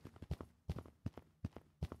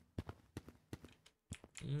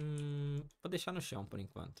 Vou deixar no chão por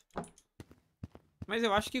enquanto. Mas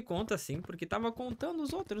eu acho que conta sim, porque tava contando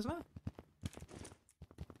os outros, né?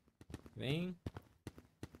 Vem.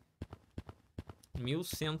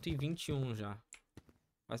 1121 já.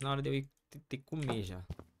 Quase na hora de eu ir ter que comer já.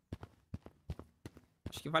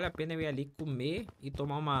 Acho que vale a pena eu ir ali comer e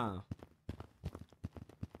tomar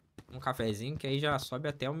um cafezinho, que aí já sobe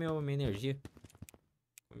até minha energia.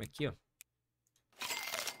 Como aqui, ó.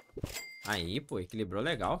 Aí, pô, equilibrou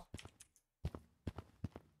legal.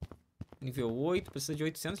 Nível 8, precisa de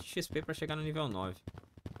 800 de XP pra chegar no nível 9.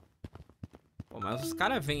 Pô, mas os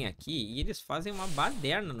caras vêm aqui e eles fazem uma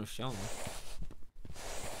baderna no chão, né?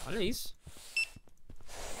 Olha isso.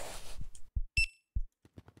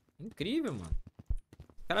 Incrível, mano.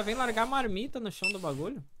 O cara vem largar marmita no chão do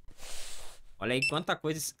bagulho. Olha aí quanta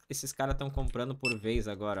coisa esses caras estão comprando por vez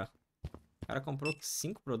agora. O cara comprou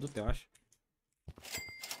 5 produtos, eu acho.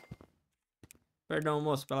 Perdão,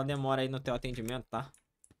 moço, pela demora aí no teu atendimento, tá?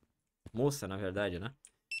 Moça, na verdade, né?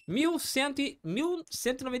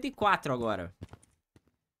 1194 agora.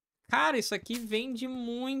 Cara, isso aqui vende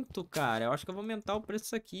muito, cara. Eu acho que eu vou aumentar o preço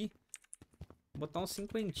disso aqui. Vou botar um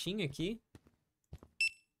cinquentinho aqui.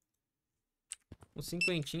 Um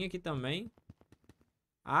cinquentinho aqui também.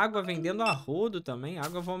 Água vendendo a rodo também.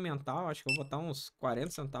 Água eu vou aumentar. Eu acho que eu vou botar uns 40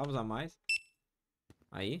 centavos a mais.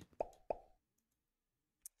 Aí.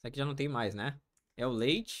 Isso aqui já não tem mais, né? É o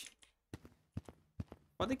leite.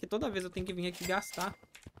 Pode que toda vez eu tenho que vir aqui gastar.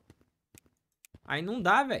 Aí não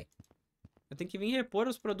dá, velho. Eu tenho que vir repor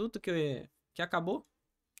os produtos que acabou.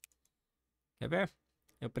 Quer ver?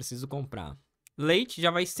 Eu preciso comprar. Leite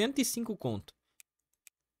já vai 105 conto.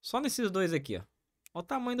 Só nesses dois aqui, ó. Olha o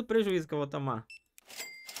tamanho do prejuízo que eu vou tomar.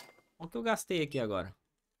 Olha o que eu gastei aqui agora.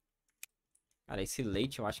 Cara, esse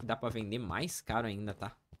leite eu acho que dá pra vender mais caro ainda,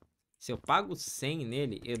 tá? Se eu pago 100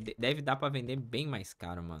 nele, deve dar pra vender bem mais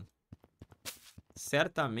caro, mano.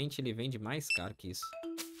 Certamente ele vende mais caro que isso.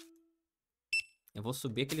 Eu vou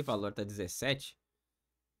subir aquele valor, tá 17.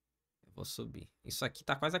 Eu vou subir. Isso aqui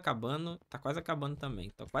tá quase acabando. Tá quase acabando também.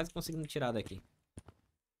 Tô quase conseguindo tirar daqui.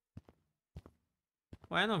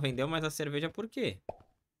 Ué, não vendeu mais a cerveja por quê?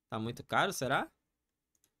 Tá muito caro, será?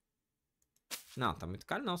 Não, tá muito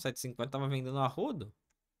caro não. 7,50 tava vendendo a rodo.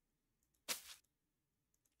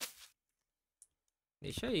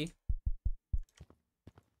 Deixa aí.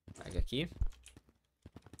 Pega aqui.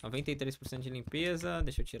 93% de limpeza.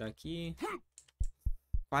 Deixa eu tirar aqui.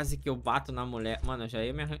 Quase que eu bato na mulher. Mano, eu já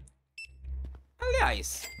ia me arranjar.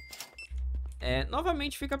 Aliás,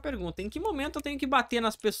 novamente fica a pergunta. Em que momento eu tenho que bater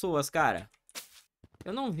nas pessoas, cara?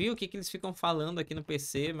 Eu não vi o que eles ficam falando aqui no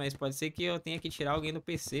PC, mas pode ser que eu tenha que tirar alguém do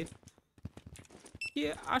PC. E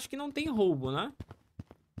acho que não tem roubo, né?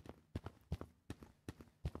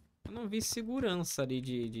 Eu não vi segurança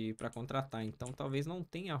ali pra contratar, então talvez não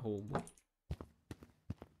tenha roubo.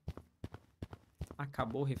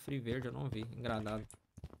 Acabou o refri verde, eu não vi. Engradado.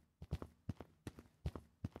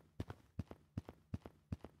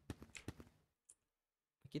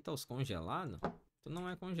 Aqui tá os congelados? Tu não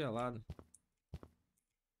é congelado.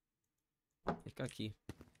 Fica aqui.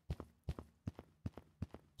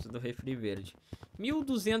 Preciso do refri verde.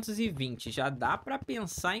 1220. Já dá pra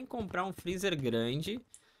pensar em comprar um freezer grande.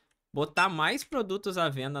 Botar mais produtos à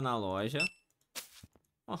venda na loja.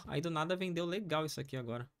 Ó, aí do nada vendeu legal isso aqui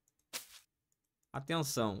agora.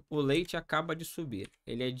 Atenção, o leite acaba de subir.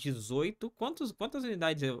 Ele é 18. Quantas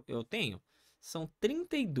unidades eu tenho? São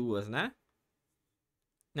 32, né?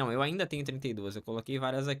 Não, eu ainda tenho 32. Eu coloquei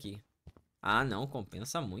várias aqui. Ah, não.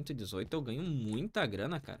 Compensa muito. 18 eu ganho muita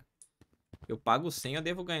grana, cara. Eu pago 100, eu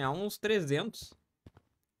devo ganhar uns 300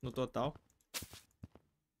 no total.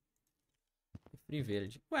 Refri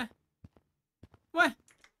verde. Ué. Ué.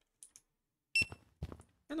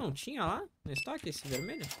 Eu não tinha lá no estoque esse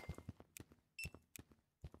vermelho?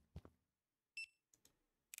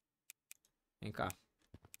 Vem cá.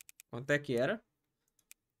 Quanto é que era?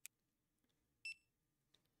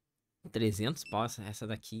 300 pau. Essa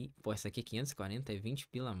daqui... Pô, essa aqui é 540. É 20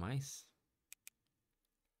 pila a mais.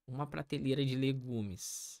 Uma prateleira de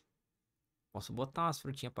legumes. Posso botar umas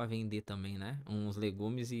frutinhas pra vender também, né? Uns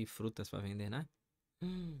legumes e frutas pra vender, né?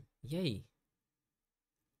 E aí?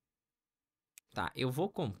 Tá, eu vou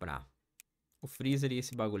comprar o freezer e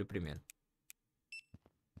esse bagulho primeiro.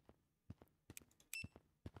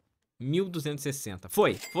 1.260.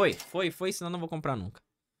 Foi, senão eu não vou comprar nunca.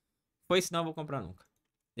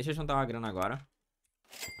 Deixa eu juntar uma grana agora.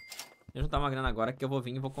 Que eu vou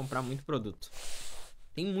vir e vou comprar muito produto.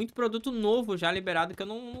 Tem muito produto novo já liberado que eu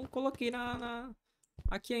não coloquei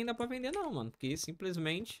aqui ainda pra vender não, mano. Porque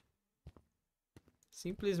simplesmente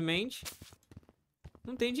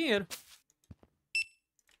não tem dinheiro.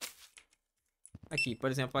 Aqui,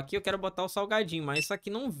 por exemplo, aqui eu quero botar o salgadinho, mas isso aqui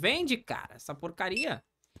não vende, cara. Essa porcaria.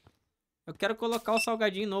 Eu quero colocar o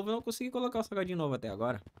salgadinho novo, eu não consegui colocar o salgadinho novo até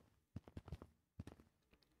agora.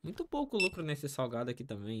 Muito pouco lucro nesse salgado aqui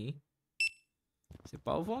também, hein. Se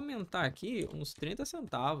pá, eu vou aumentar aqui uns 30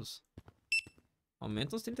 centavos.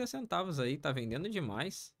 Aumenta uns 30 centavos aí, tá vendendo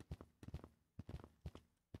demais.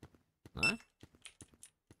 Né?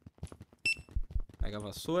 Pega a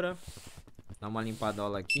vassoura. Dá uma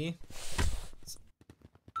limpadola aqui.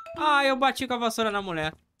 Ah, eu bati com a vassoura na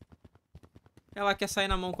mulher. Ela quer sair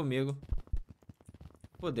na mão comigo.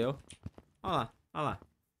 Fodeu. Olha lá, olha lá.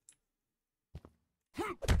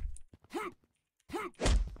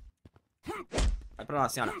 Vai pra lá,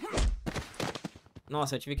 senhora.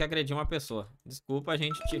 Nossa, eu tive que agredir uma pessoa. Desculpa,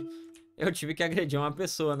 gente. Eu tive que agredir uma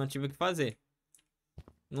pessoa, não tive o que fazer.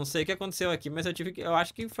 Não sei o que aconteceu aqui, mas eu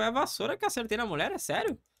acho que foi a vassoura que acertei na mulher, é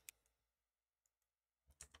sério?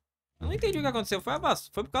 Eu não entendi o que aconteceu. Foi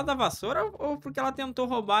por causa da vassoura ou porque ela tentou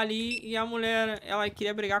roubar ali e a mulher, ela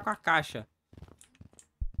queria brigar com a caixa?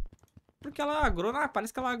 Porque ela agrou,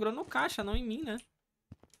 parece que ela agrou no caixa, não em mim, né?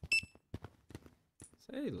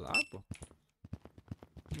 Sei lá, pô.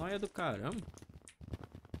 Noia do caramba.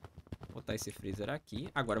 Vou botar esse freezer aqui.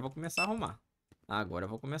 Agora eu vou começar a arrumar. Agora eu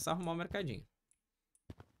vou começar a arrumar o mercadinho.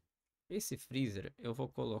 Esse freezer eu vou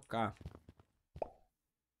colocar...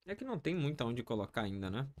 É que não tem muito aonde colocar ainda,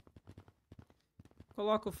 né?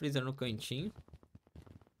 Coloca o freezer no cantinho.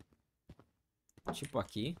 Tipo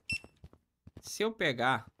aqui. Se eu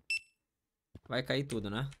pegar... Vai cair tudo,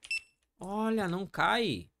 né? Olha, não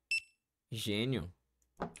cai. Gênio.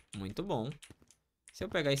 Muito bom. Se eu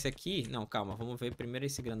pegar esse aqui... Não, calma. Vamos ver primeiro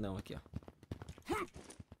esse grandão aqui, ó.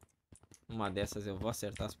 Uma dessas eu vou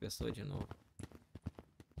acertar as pessoas de novo.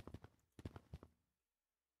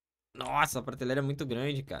 Nossa, a prateleira é muito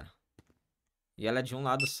grande, cara. E ela é de um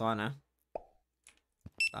lado só, né?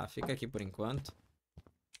 Tá, fica aqui por enquanto.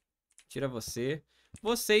 Tira você.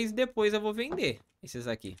 Vocês depois eu vou vender. Esses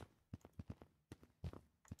aqui.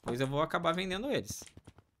 Depois eu vou acabar vendendo eles.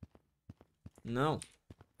 Não.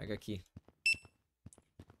 Pega aqui.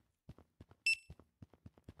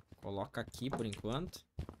 Coloca aqui por enquanto.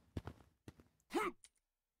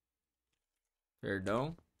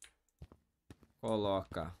 Perdão.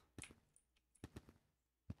 Coloca.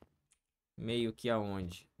 Meio que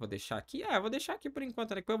aonde? Vou deixar aqui? Ah, eu vou deixar aqui por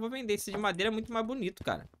enquanto. Depois eu vou vender. Esse de madeira é muito mais bonito,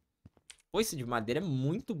 cara. Pô, esse de madeira é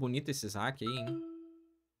muito bonito, esses hack aí, hein?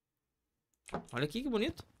 Olha aqui que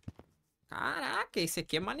bonito. Caraca, esse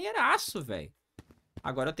aqui é maneiraço, velho.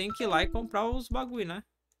 Agora eu tenho que ir lá e comprar os bagulho, né?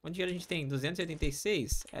 Quanto dinheiro a gente tem?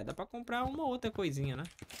 286? É, dá pra comprar uma outra coisinha, né?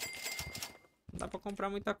 Não dá pra comprar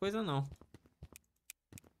muita coisa, não.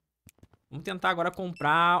 Vamos tentar agora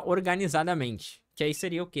comprar organizadamente. Que aí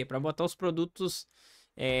seria o quê? Pra botar os produtos...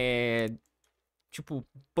 tipo,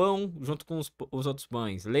 pão junto com os outros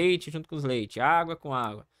pães. Leite junto com os leite. Água com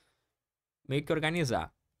água. Meio que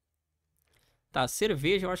organizar. Tá,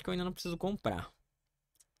 cerveja eu acho que eu ainda não preciso comprar.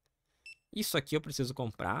 Isso aqui eu preciso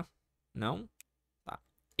comprar. Não? Tá.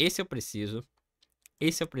 Esse eu preciso.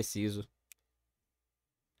 Esse eu preciso.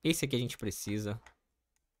 Esse aqui a gente precisa.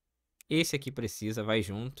 Esse aqui precisa, vai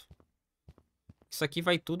junto. Isso aqui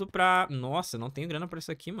vai tudo pra... Nossa, eu não tenho grana pra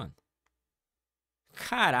isso aqui, mano.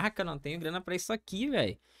 Caraca, eu não tenho grana pra isso aqui,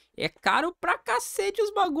 velho. É caro pra cacete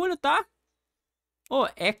os bagulho, tá? Ô,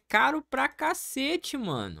 é caro pra cacete,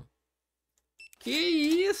 mano. Que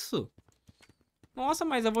isso? Nossa,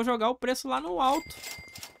 mas eu vou jogar o preço lá no alto.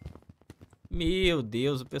 Meu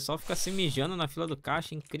Deus, o pessoal fica se mijando na fila do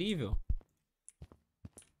caixa, incrível.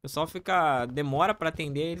 O pessoal fica... Demora pra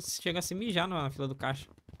atender, eles chegam a se mijar na fila do caixa.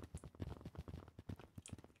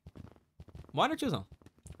 Bora, tiozão.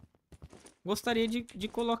 Gostaria de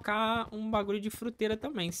colocar um bagulho de fruteira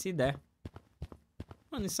também, se der.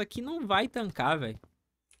 Mano, isso aqui não vai tancar, velho.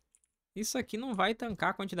 Isso aqui não vai tancar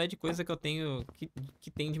a quantidade de coisa que eu tenho,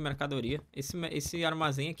 que tem de mercadoria. Esse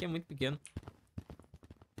armazém aqui é muito pequeno.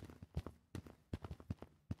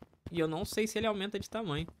 E eu não sei se ele aumenta de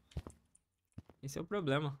tamanho. Esse é o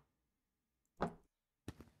problema.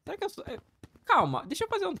 Será que eu... Calma, deixa eu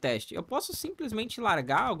fazer um teste. Eu posso simplesmente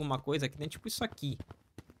largar alguma coisa aqui dentro, tipo isso aqui.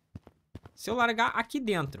 Se eu largar aqui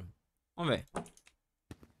dentro. Vamos ver.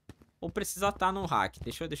 Ou precisa estar no rack.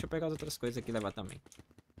 Deixa eu pegar as outras coisas aqui e levar também.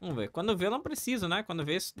 Vamos ver. Quando vê, eu não preciso, né? Quando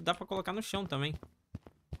vê, dá pra colocar no chão também.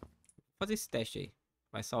 Vou fazer esse teste aí.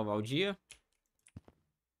 Vai salvar o dia.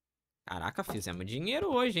 Caraca, fizemos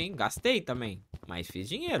dinheiro hoje, hein? Gastei também, mas fiz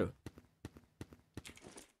dinheiro.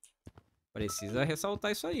 Precisa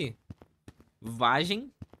ressaltar isso aí.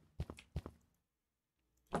 Vagem.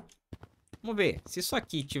 Vamos ver. Se isso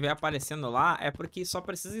aqui estiver aparecendo lá, é porque só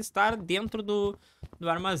precisa estar dentro do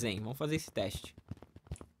armazém. Vamos fazer esse teste.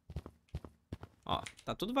 Ó,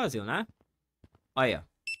 tá tudo vazio, né? Olha.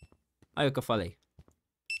 Olha o que eu falei.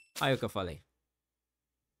 Olha o que eu falei.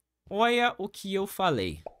 Olha o que eu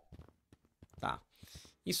falei. Tá.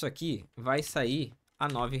 Isso aqui vai sair a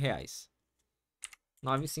R$9.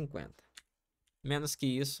 R$9,50. Menos que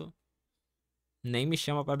isso, nem me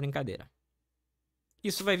chama pra brincadeira.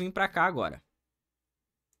 Isso vai vir pra cá agora.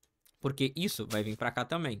 Porque isso vai vir pra cá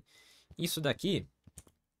também. Isso daqui,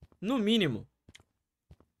 no mínimo,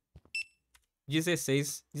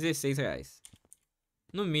 R$16.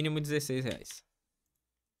 No mínimo R$16.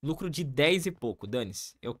 Lucro de 10 e pouco,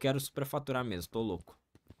 dane-se. Eu quero superfaturar mesmo, tô louco.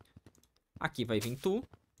 Aqui vai vir tu.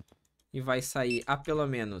 E vai sair a pelo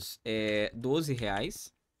menos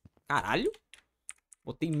R$12. Caralho.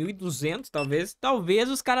 Botei 1.200, talvez. Talvez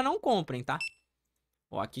os caras não comprem, tá?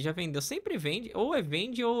 Ó, aqui já vendeu. Sempre vende. Ou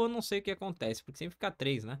vende ou eu não sei o que acontece. Porque sempre fica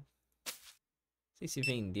 3, né? Não sei se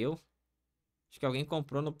vendeu. Acho que alguém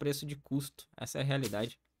comprou no preço de custo. Essa é a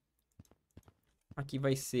realidade. Aqui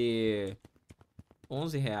vai ser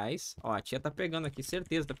R$11. Ó, a tia tá pegando aqui.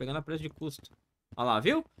 Certeza, tá pegando a preço de custo. Ó lá,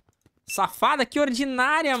 viu? Safada, que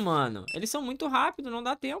ordinária, mano. Eles são muito rápidos, não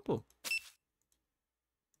dá tempo.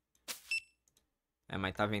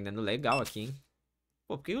 Mas tá vendendo legal aqui, hein?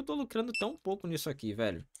 Pô, por que eu tô lucrando tão pouco nisso aqui,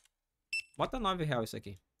 velho? Bota R$9 isso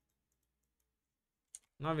aqui.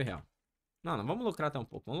 R$9. Não, não vamos lucrar tão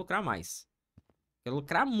pouco. Vamos lucrar mais. Quero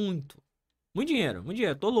lucrar muito. Muito dinheiro, muito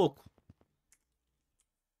dinheiro. Tô louco.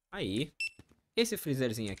 Aí. Esse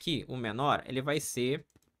freezerzinho aqui, o menor, ele vai ser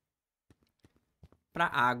pra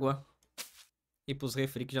água. E pros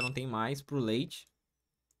refri que já não tem mais. Pro leite.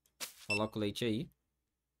 Coloca o leite aí.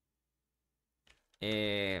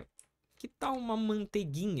 Que tal uma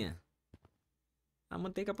manteiguinha? A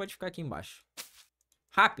manteiga pode ficar aqui embaixo.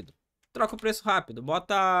 Rápido. Troca o preço rápido.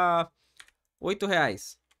 Bota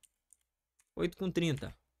R$8.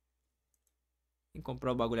 8,30. Quem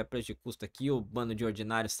comprou o bagulho a preço de custo aqui, o bando de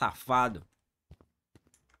ordinário safado.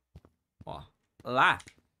 Ó. Lá.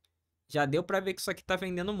 Já deu pra ver que isso aqui tá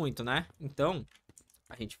vendendo muito, né? Então,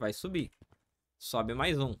 a gente vai subir. Sobe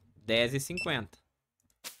mais um. R$10,50.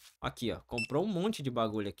 Aqui, ó. Comprou um monte de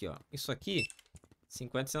bagulho aqui, ó. Isso aqui,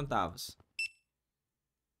 50 centavos.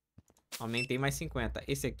 Aumentei mais 50.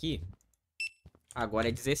 Esse aqui, agora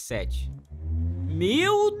é 17.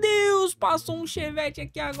 Meu Deus! Passou um chevette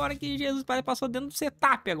aqui agora que Jesus passou dentro do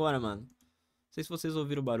setup agora, mano. Não sei se vocês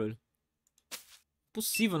ouviram o barulho.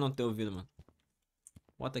 Possível não ter ouvido, mano.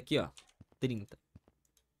 Bota aqui, ó. 30.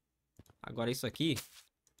 Agora isso aqui.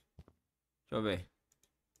 Deixa eu ver.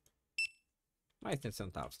 Mais 30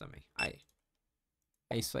 centavos também. Aí.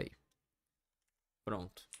 É isso aí.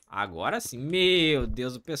 Pronto. Agora sim. Meu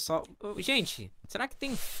Deus, o pessoal... Gente, será que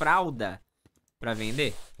tem fralda pra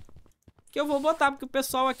vender? Que eu vou botar, porque o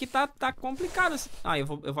pessoal aqui tá complicado. Ah, eu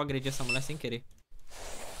vou agredir essa mulher sem querer.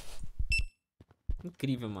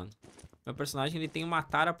 Incrível, mano. Meu personagem, ele tem uma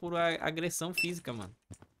tara por agressão física, mano.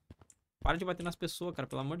 Para de bater nas pessoas, cara,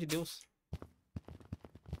 pelo amor de Deus.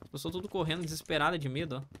 As pessoas tudo correndo, desesperada de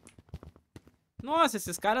medo, ó. Nossa,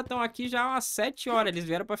 esses caras estão aqui já há umas 7 horas. Eles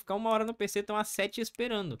vieram pra ficar 1 hora no PC, estão às 7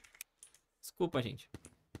 esperando. Desculpa, gente.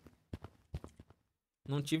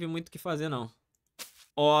 Não tive muito o que fazer, não.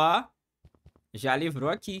 Ó. Já livrou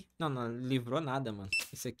aqui. Não, não livrou nada, mano.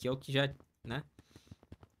 Esse aqui é o que já, né?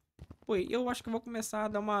 Pô, eu acho que eu vou começar a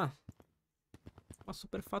dar uma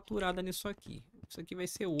super faturada nisso aqui. Isso aqui vai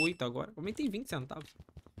ser 8 agora. Aumentei 20 centavos.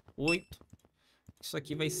 8. Isso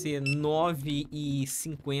aqui vai ser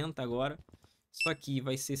 9,50 agora. Isso aqui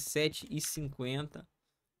vai ser 7,50.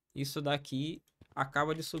 Isso daqui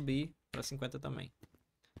acaba de subir para 50 também.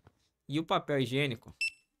 E o papel higiênico,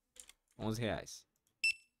 R$11.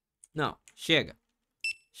 Não, chega.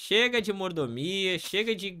 Chega de mordomia,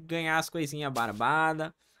 chega de ganhar as coisinhas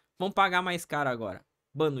barbadas. Vamos pagar mais caro agora.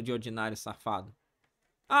 Bando de ordinário safado.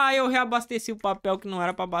 Ah, eu reabasteci o papel que não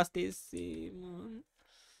era pra abastecer, mano.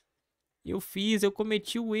 Eu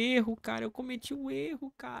cometi o erro, cara.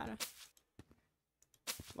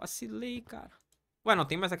 Vacilei, cara. Ué, não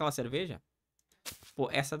tem mais aquela cerveja? Pô,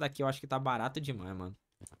 essa daqui eu acho que tá barata demais, mano.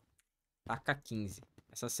 Taca 15.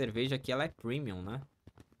 Essa cerveja aqui, ela é premium, né?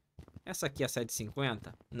 Essa aqui é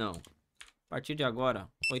 7,50? Não. A partir de agora,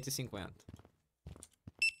 8,50.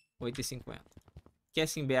 8,50. Quer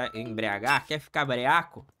se embriagar? Quer ficar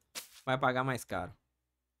breaco? Vai pagar mais caro.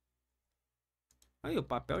 Aí, o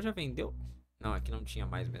papel já vendeu? Não, aqui não tinha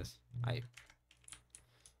mais mesmo. Aí.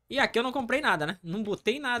 E aqui eu não comprei nada, né? Não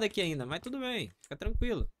botei nada aqui ainda, mas tudo bem. Fica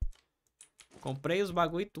tranquilo. Comprei os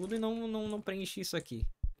bagulho e tudo e não preenchi isso aqui.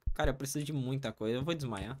 Cara, eu preciso de muita coisa. Eu vou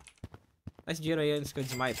desmaiar. Dá esse dinheiro aí antes que eu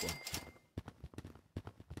desmaie, pô.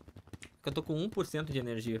 Porque eu tô com 1% de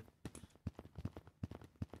energia.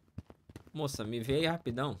 Moça, me vê aí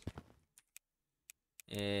rapidão.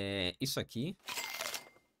 Isso aqui.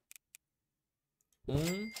 1,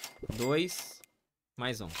 2,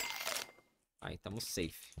 mais 1. Aí, tamo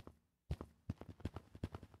safe.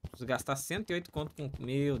 Preciso gastar 108 conto com...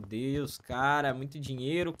 Meu Deus, cara. Muito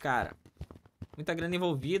dinheiro, cara. Muita grana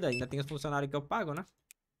envolvida. Ainda tem os funcionários que eu pago, né?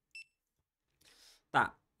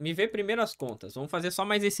 Tá. Me vê primeiro as contas. Vamos fazer só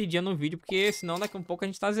mais esse dia no vídeo, porque senão daqui a um pouco a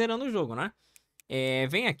gente tá zerando o jogo, né?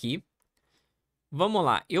 Vem aqui. Vamos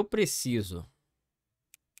lá. Eu preciso...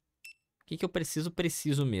 O que eu preciso?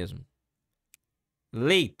 Preciso mesmo.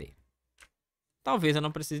 Leite. Talvez eu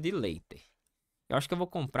não precise de leite. Eu acho que eu vou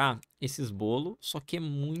comprar esses bolos, só que é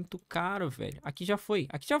muito caro, velho. Aqui já foi.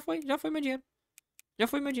 Aqui já foi. Já foi meu dinheiro. Já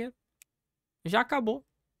foi meu dinheiro. Já acabou.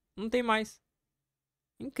 Não tem mais.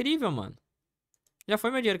 Incrível, mano. Já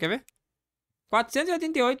foi meu dinheiro, quer ver?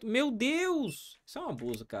 488. Meu Deus! Isso é um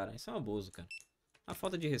abuso, cara. Isso é um abuso, cara. Uma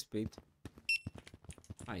falta de respeito.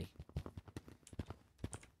 Aí.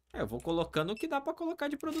 Eu vou colocando o que dá pra colocar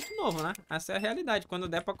de produto novo, né? Essa é a realidade. Quando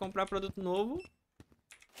der pra comprar produto novo...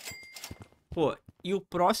 Pô, e o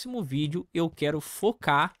próximo vídeo eu quero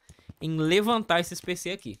focar em levantar esses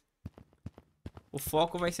PC aqui. O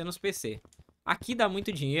foco vai ser nos PC. Aqui dá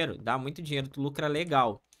muito dinheiro, tu lucra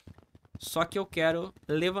legal. Só que eu quero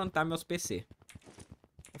levantar meus PC.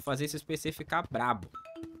 Vou fazer esses PC ficar brabo.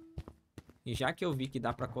 E já que eu vi que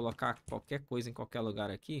dá pra colocar qualquer coisa em qualquer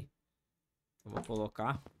lugar aqui, eu vou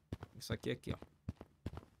colocar isso aqui, ó.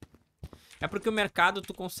 É porque o mercado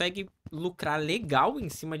tu consegue lucrar legal em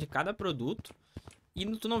cima de cada produto. E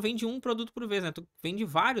tu não vende um produto por vez, né? Tu vende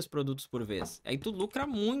vários produtos por vez. Aí tu lucra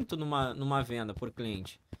muito numa venda por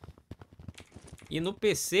cliente. E no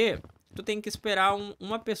PC, tu tem que esperar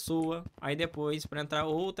uma pessoa. Aí depois pra entrar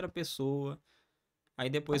outra pessoa. Aí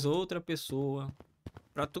depois outra pessoa.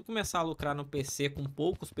 Pra tu começar a lucrar no PC com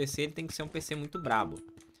poucos PC, ele tem que ser um PC muito brabo.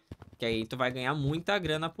 Que aí tu vai ganhar muita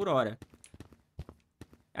grana por hora.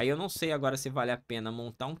 Aí eu não sei agora se vale a pena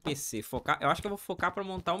montar um PC. Eu acho que eu vou focar pra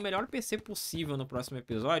montar o melhor PC possível no próximo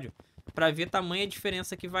episódio. Pra ver tamanha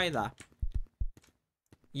diferença que vai dar.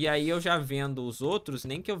 E aí eu já vendo os outros.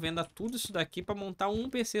 Nem que eu venda tudo isso daqui pra montar um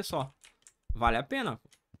PC só. Vale a pena.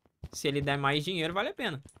 Se ele der mais dinheiro, vale a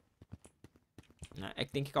pena. É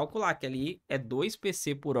que tem que calcular que ali é 2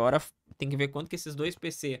 PC por hora. Tem que ver quanto que esses 2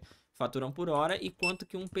 PC faturam por hora. E quanto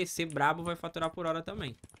que um PC brabo vai faturar por hora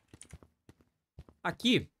também.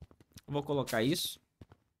 Aqui, eu vou colocar isso.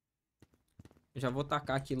 Já vou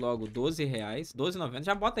tacar aqui logo R$12. R$12,90.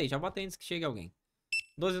 Já bota aí antes que chegue alguém.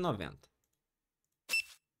 R$12,90.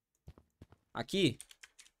 Aqui,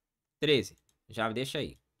 13. Já deixa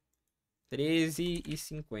aí.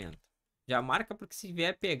 R$13,50. Já marca porque se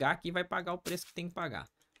vier pegar aqui vai pagar o preço que tem que pagar.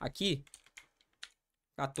 Aqui,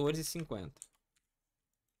 R$14,50.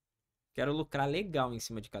 Quero lucrar legal em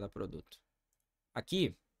cima de cada produto.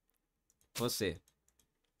 Aqui, você...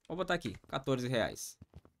 Vou botar aqui, R$14.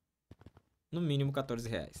 No mínimo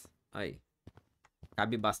R$14. Aí.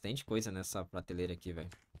 Cabe bastante coisa nessa prateleira aqui, velho.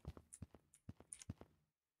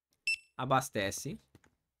 Abastece.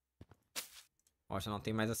 Ó, já não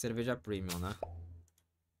tem mais a cerveja premium, né?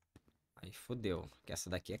 Aí fodeu. Que essa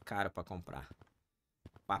daqui é cara pra comprar.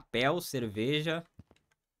 Papel, cerveja.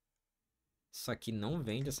 Isso aqui não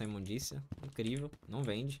vende, essa imundícia. Incrível, não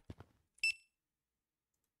vende.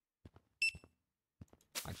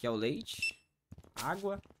 Aqui é o leite.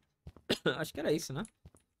 Água. Acho que era isso, né?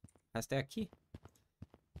 O resto é aqui.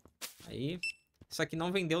 Aí. Isso aqui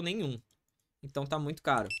não vendeu nenhum. Então tá muito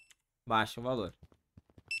caro. Baixa o valor.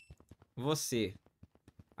 Você.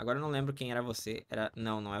 Agora eu não lembro quem era você.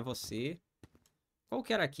 Não, não é você. Qual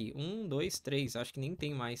que era aqui? 1, 2, 3. Acho que nem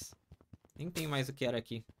tem mais. Nem tem mais o que era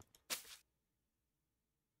aqui.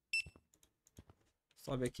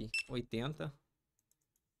 Sobe aqui. 80.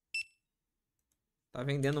 Tá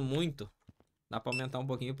vendendo muito. Dá pra aumentar um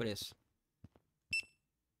pouquinho o preço.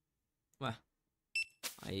 Ué.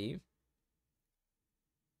 Aí.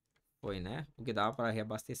 Foi, né? O que dava pra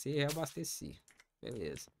reabastecer, reabasteci.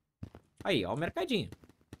 Beleza. Aí, ó o mercadinho.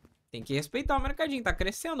 Tem que respeitar o mercadinho. Tá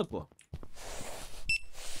crescendo, pô.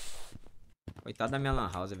 Coitada da minha lan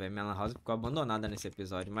house, velho. Minha lan house ficou abandonada nesse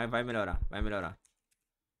episódio. Mas vai melhorar, vai melhorar.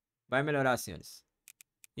 Vai melhorar, senhores.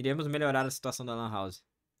 Iremos melhorar a situação da Lan House.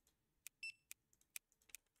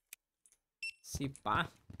 Se pá.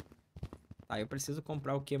 Tá, eu preciso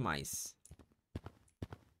comprar o que mais?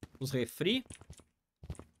 Os refri.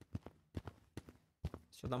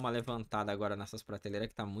 Deixa eu dar uma levantada agora nessas prateleiras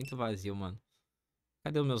que tá muito vazio, mano.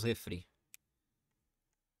 Cadê os meus refri?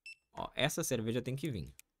 Ó, essa cerveja tem que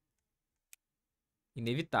vir.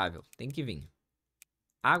 Inevitável, tem que vir.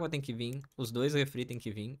 Água tem que vir, os 2 refri tem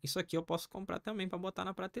que vir. Isso aqui eu posso comprar também pra botar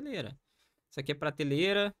na prateleira. Isso aqui é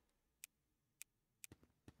prateleira.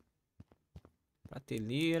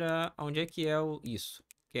 Prateleira. Onde é que é o... Isso.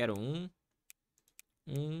 Quero 1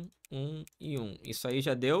 e 1. Isso aí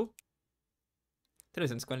já deu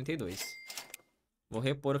 342. Vou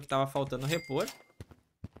repor o que tava faltando repor.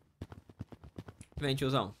 Vem,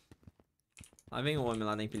 tiozão. Lá vem o homem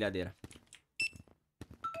lá na empilhadeira.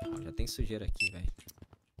 Ó, já tem sujeira aqui, velho.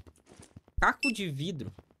 Caco de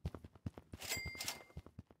vidro.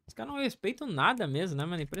 Os caras não respeitam nada mesmo, né,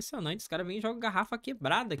 mano? Impressionante. Os caras vêm e jogam garrafa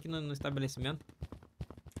quebrada aqui no estabelecimento.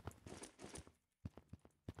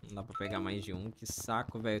 Não dá pra pegar mais de um. Que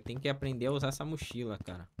saco, velho. Tem que aprender a usar essa mochila,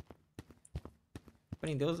 cara.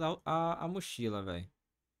 Aprender a usar a mochila, velho.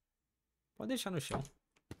 Pode deixar no chão.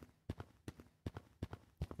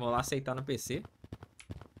 Vou lá aceitar no PC.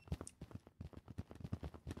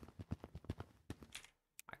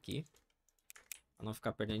 Aqui. Pra não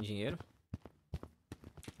ficar perdendo dinheiro.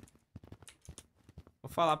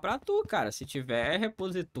 Vou falar pra tu, cara. Se tiver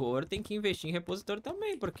repositor, tem que investir em repositor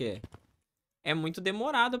também. Porque é muito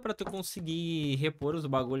demorado pra tu conseguir repor os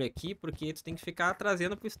bagulho aqui. Porque tu tem que ficar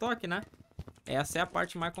trazendo pro estoque, né? Essa é a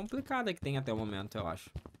parte mais complicada que tem até o momento, eu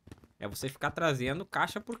acho. É você ficar trazendo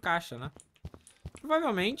caixa por caixa, né?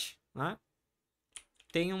 Provavelmente, né?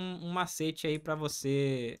 Tem um macete aí pra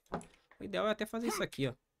você... O ideal é até fazer isso aqui,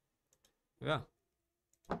 ó. Viu?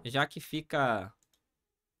 Já que fica...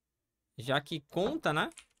 Já que conta, né?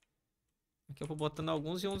 Aqui eu vou botando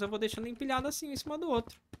alguns e uns eu vou deixando empilhado assim, em cima do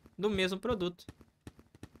outro. Do mesmo produto.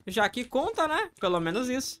 Já que conta, né? Pelo menos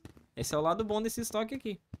isso. Esse é o lado bom desse estoque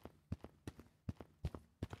aqui.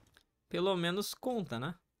 Pelo menos conta,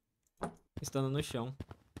 né? Estando no chão.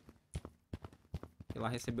 Ir lá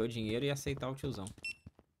receber o dinheiro e aceitar o tiozão.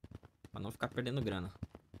 Pra não ficar perdendo grana.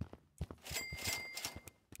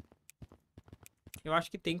 Eu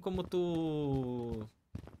acho que tem como tu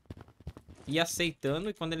ir aceitando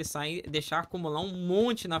e quando ele sai, deixar acumular um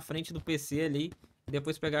monte na frente do PC ali. E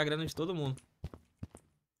depois pegar a grana de todo mundo.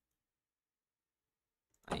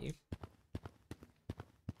 Aí.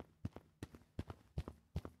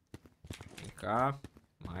 Vem cá.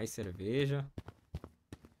 Mais cerveja.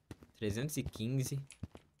 315.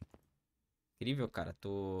 Incrível, cara.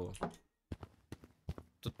 Tu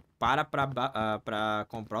para pra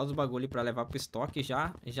comprar os bagulho pra levar pro estoque e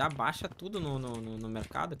já baixa tudo no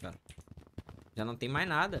mercado, cara. Já não tem mais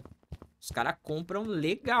nada. Os caras compram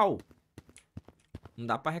legal. Não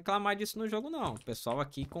dá pra reclamar disso no jogo, não. O pessoal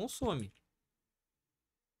aqui consome.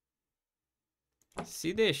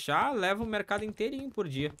 Se deixar, leva o mercado inteirinho por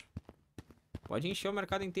dia. Pode encher o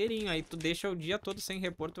mercado inteirinho. Aí tu deixa o dia todo sem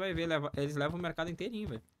repor, tu vai ver. Eles levam o mercado inteirinho,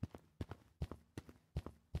 velho.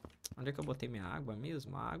 Onde é que eu botei minha água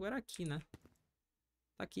mesmo? A água era aqui, né?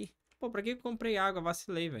 Tá aqui. Pô, pra que eu comprei água?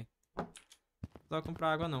 Vacilei, velho. Não vou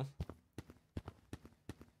comprar água, não.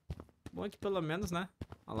 Bom é que pelo menos, né?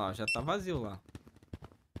 Olha lá, já tá vazio lá.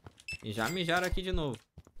 E já mijaram aqui de novo.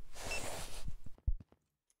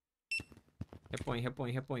 Repõe,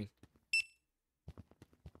 repõe, repõe.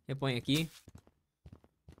 Repõe aqui.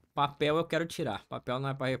 Papel eu quero tirar. Papel não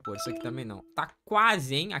é pra repor. Isso aqui também não. Tá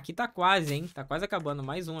quase, hein? Aqui tá quase, hein? Tá quase acabando.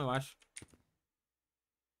 Mais um, eu acho.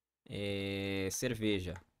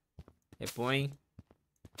 Cerveja. Repõe.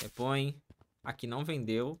 Repõe. Aqui não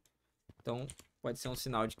vendeu. Então, pode ser um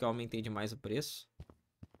sinal de que eu aumentei demais o preço.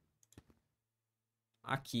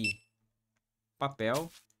 Aqui.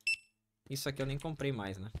 Papel. Isso aqui eu nem comprei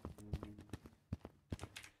mais, né?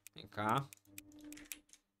 Vem cá.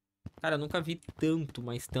 Cara, eu nunca vi tanto,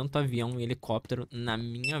 mas tanto avião e helicóptero na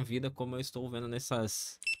minha vida como eu estou vendo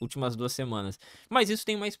nessas últimas 2 semanas. Mas isso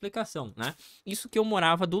tem uma explicação, né? Isso que eu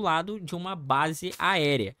morava do lado de uma base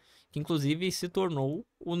aérea, que inclusive se tornou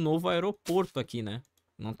o novo aeroporto aqui, né?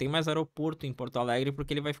 Não tem mais aeroporto em Porto Alegre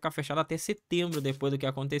porque ele vai ficar fechado até setembro depois do que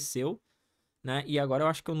aconteceu, né? E agora eu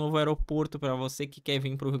acho que o novo aeroporto para você que quer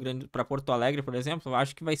vir para Porto Alegre, por exemplo, eu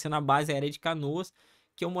acho que vai ser na base aérea de Canoas,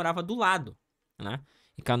 que eu morava do lado, né?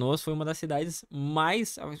 E Canoas foi uma das cidades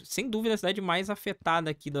mais, sem dúvida, a cidade mais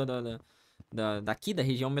afetada aqui daqui da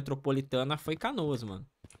região metropolitana foi Canoas, mano.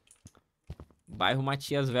 Bairro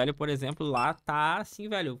Matias Velho, por exemplo, lá tá assim,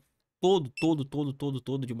 velho,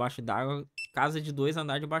 todo debaixo d'água. Casa de 2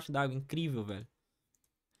 andares debaixo d'água. Incrível, velho.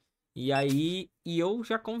 E aí, eu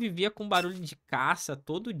já convivia com barulho de caça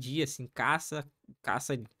todo dia, assim, caça,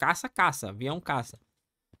 avião caça.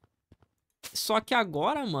 Só que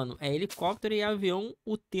agora, mano, é helicóptero e avião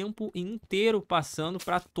o tempo inteiro passando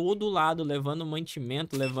pra todo lado, levando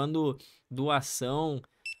mantimento, levando doação,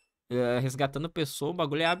 resgatando pessoa. O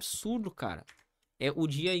bagulho é absurdo, cara. É o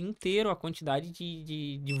dia inteiro a quantidade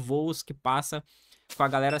de voos que passa com a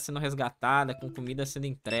galera sendo resgatada, com comida sendo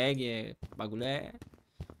entregue. O bagulho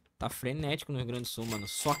tá frenético no Rio Grande do Sul, mano.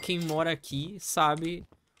 Só quem mora aqui sabe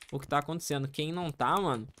o que tá acontecendo. Quem não tá,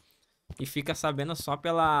 mano, e fica sabendo só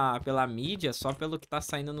pela mídia, só pelo que tá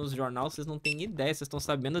saindo nos jornais, vocês não têm ideia. Vocês estão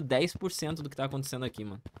sabendo 10% do que tá acontecendo aqui,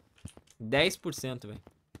 mano. 10%, velho.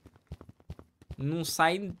 Não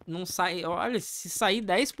sai. Olha, se sair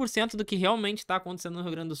 10% do que realmente tá acontecendo no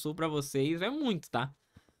Rio Grande do Sul pra vocês, é muito, tá?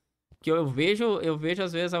 Que eu vejo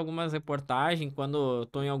às vezes algumas reportagens quando eu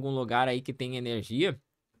tô em algum lugar aí que tem energia.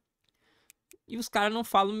 E os caras não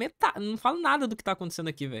falam não falam nada do que tá acontecendo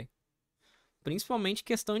aqui, velho. Principalmente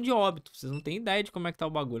questão de óbito. Vocês não têm ideia de como é que tá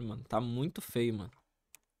o bagulho, mano. Tá muito feio, mano.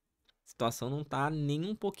 A situação não tá nem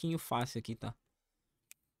um pouquinho fácil aqui, tá?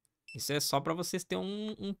 Isso é só pra vocês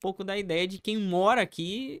terem um pouco da ideia de quem mora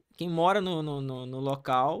aqui, quem mora no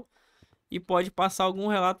local e pode passar algum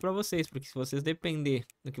relato pra vocês. Porque se vocês depender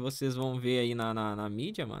do que vocês vão ver aí na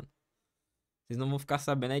mídia, mano, vocês não vão ficar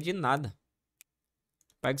sabendo de nada.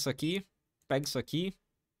 Pega isso aqui, pega isso aqui.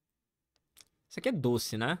 Isso aqui é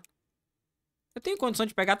doce, né? Eu tenho condição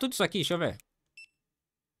de pegar tudo isso aqui, deixa eu ver.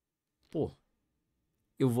 Pô,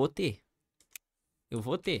 eu vou ter. Eu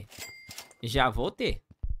vou ter. Já vou ter.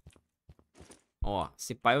 Ó,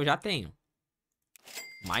 esse pá eu já tenho.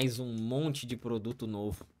 Mais um monte de produto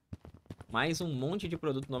novo. Mais um monte de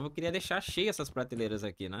produto novo. Eu queria deixar cheio essas prateleiras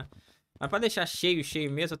aqui, né? Mas pra deixar cheio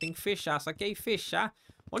mesmo, eu tenho que fechar. Só que aí fechar...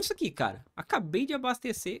 Olha isso aqui, cara. Acabei de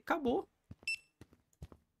abastecer, acabou.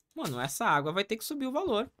 Mano, essa água vai ter que subir o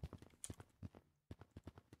valor.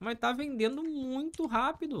 Mas tá vendendo muito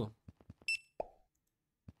rápido.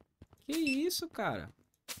 Que isso, cara?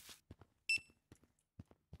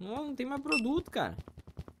 Não tem mais produto, cara.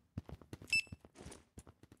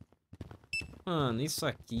 Mano, isso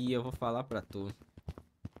aqui eu vou falar pra tu.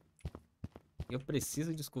 Eu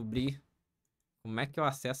preciso descobrir como é que eu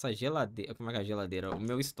acesso a geladeira. Como é que é a geladeira? O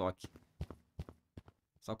meu estoque.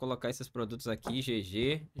 Só colocar esses produtos aqui,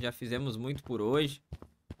 GG. Já fizemos muito por hoje.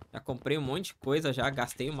 Já comprei um monte de coisa, já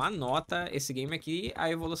gastei uma nota. Esse game aqui, a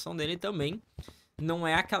evolução dele também não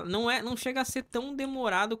é aquela, não chega a ser tão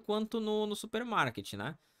demorado quanto no supermarket,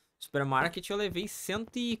 né? Supermarket eu levei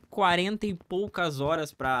 140 e poucas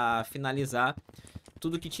horas pra finalizar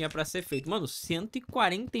tudo que tinha pra ser feito. Mano,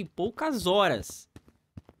 140 e poucas horas.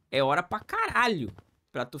 É hora pra caralho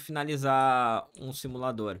pra tu finalizar um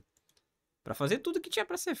simulador. Pra fazer tudo que tinha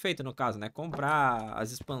pra ser feito, no caso, né? Comprar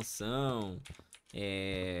as expansão,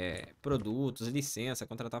 produtos, licença,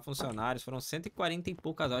 contratar funcionários. Foram 140 e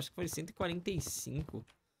poucas horas. Acho que foi 145.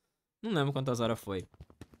 Não lembro quantas horas foi.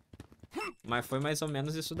 Mas foi mais ou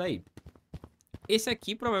menos isso daí. Esse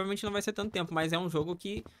aqui provavelmente não vai ser tanto tempo, mas é um jogo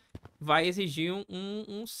que vai exigir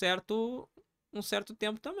um certo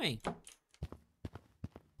tempo também.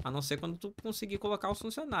 A não ser quando tu conseguir colocar os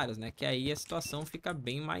funcionários, né? Que aí a situação fica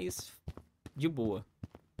bem mais de boa.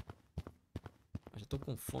 Eu já tô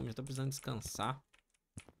com fome, já tô precisando descansar.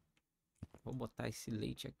 Vou botar esse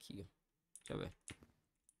leite aqui, ó. Deixa eu ver.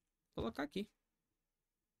 Vou colocar aqui.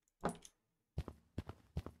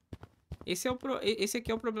 Esse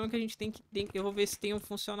aqui é o problema que a gente tem que... Eu vou ver se tem um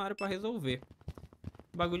funcionário pra resolver.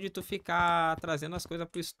 O bagulho de tu ficar trazendo as coisas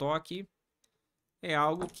pro estoque é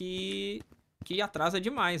algo que atrasa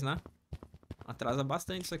demais, né? Atrasa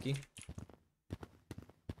bastante isso aqui.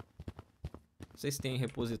 Não sei se tem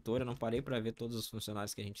repositório, eu não parei pra ver todos os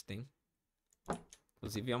funcionários que a gente tem.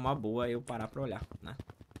 Inclusive é uma boa eu parar pra olhar, né?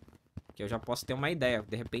 Que eu já posso ter uma ideia.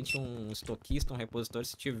 De repente um estoquista, um repositor,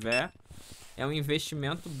 se tiver, é um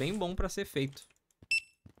investimento bem bom pra ser feito.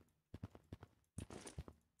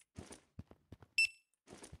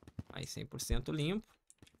 Aí 100% limpo.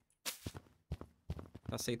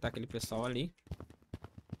 Pra aceitar aquele pessoal ali.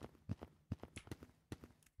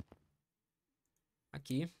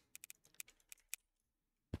 Aqui.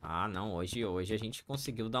 Ah, não. Hoje a gente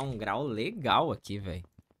conseguiu dar um grau legal aqui, velho.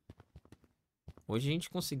 Hoje a gente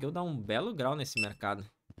conseguiu dar um belo grau nesse mercado.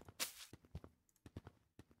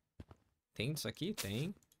 Tem isso aqui?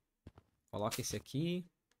 Tem. Coloca esse aqui.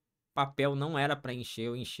 Papel não era pra encher.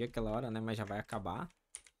 Eu enchi aquela hora, né? Mas já vai acabar.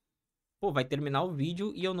 Pô, vai terminar o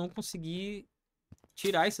vídeo e eu não consegui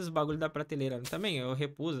tirar esses bagulho da prateleira. Também eu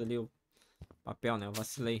repus ali o papel, né? Eu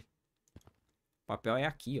vacilei. O papel é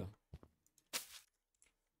aqui, ó.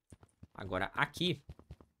 Agora aqui.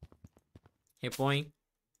 Repõe.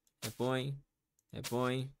 Repõe.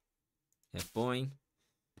 Repõe. Repõe.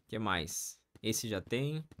 O que mais? Esse já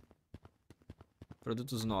tem.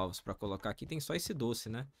 Produtos novos pra colocar aqui. Tem só esse doce,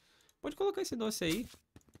 né? Pode colocar esse doce aí.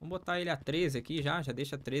 Vamos botar ele a 13 aqui já. Já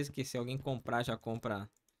deixa 13, que se alguém comprar, já compra,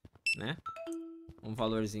 né? Um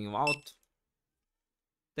valorzinho alto.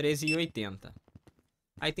 R$13,80.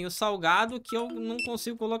 Aí tem o salgado, que eu não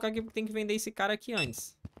consigo colocar aqui, porque tem que vender esse cara aqui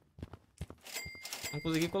antes. Não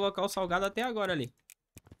consegui colocar o salgado até agora ali.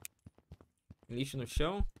 Lixo no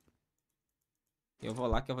chão. Eu vou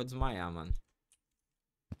lá que eu vou desmaiar, mano.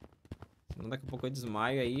 Senão daqui a pouco eu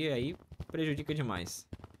desmaio, aí prejudica demais.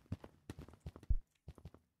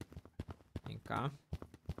 Vem cá.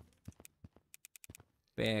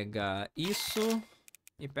 Pega isso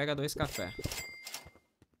e pega 2 cafés.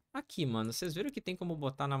 Aqui, mano, vocês viram que tem como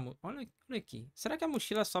botar na... Olha aqui. Será que a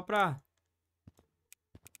mochila é só pra...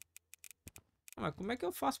 Ah, mas como é que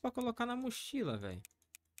eu faço pra colocar na mochila, velho?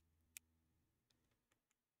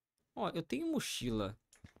 Ó, eu tenho mochila.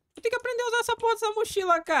 Eu tenho que aprender a usar essa porra dessa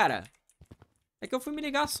mochila, cara. É que eu fui me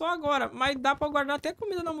ligar só agora. Mas dá pra guardar até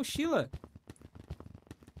comida na mochila.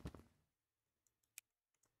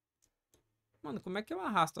 Mano, como é que eu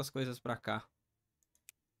arrasto as coisas pra cá?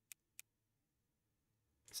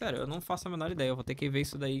 Sério, eu não faço a menor ideia. Eu vou ter que ver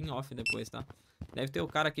isso daí em off depois, tá? Deve ter o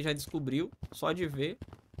cara que já descobriu. Só de ver.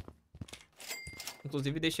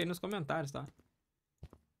 Inclusive, deixei nos comentários, tá?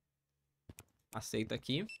 Aceita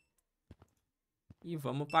aqui. E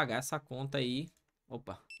vamos pagar essa conta aí.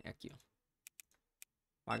 Opa, é aqui, ó.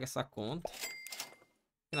 Paga essa conta.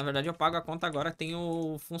 E, na verdade, eu pago a conta agora. Tem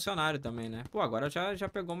o funcionário também, né? Pô, agora já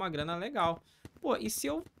pegou uma grana legal. Pô, e se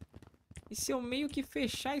eu meio que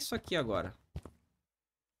fechar isso aqui agora?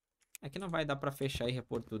 Aqui não vai dar pra fechar e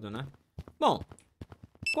repor tudo, né? Bom,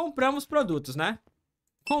 compramos produtos, né?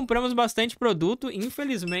 Compramos bastante produto.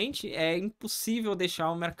 Infelizmente, é impossível deixar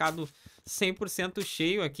o mercado 100%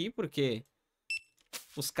 cheio aqui, porque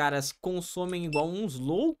os caras consomem igual uns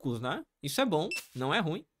loucos, né? Isso é bom, não é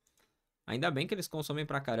ruim. Ainda bem que eles consomem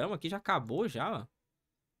pra caramba. Aqui já acabou, já, ó.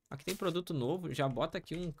 Aqui tem produto novo. Já bota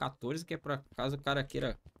aqui um 14, que é pra caso o cara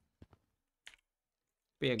queira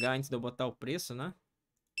pegar antes de eu botar o preço, né?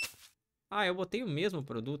 Ah, eu botei o mesmo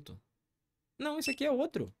produto. Não, esse aqui é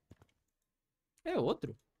outro. É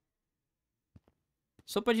outro.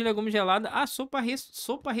 Sopa de legume gelada. Ah, sopa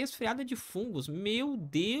resfriada de fungos. Meu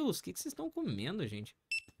Deus, o que vocês estão comendo, gente?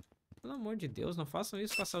 Pelo amor de Deus, não façam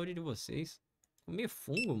isso com a saúde de vocês. Comer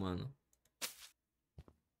fungo, mano.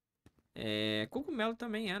 Cogumelo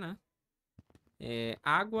também é, né?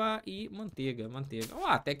 Água e manteiga. Ó,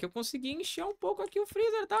 até que eu consegui encher um pouco aqui o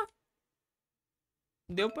freezer, tá?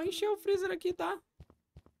 Deu pra encher o freezer aqui, tá?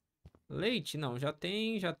 Leite, não, já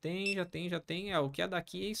tem. O que é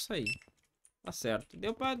daqui é isso aí. Tá certo.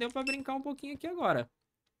 Deu pra brincar um pouquinho aqui agora.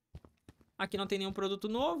 Aqui não tem nenhum produto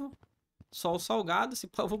novo. Só o salgado. Se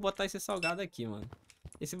pá, eu vou botar esse salgado aqui, mano.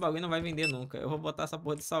 Esse bagulho não vai vender nunca. Eu vou botar essa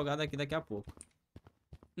porra de salgado aqui daqui a pouco.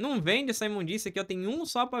 Não vende essa imundícia aqui. Eu tenho um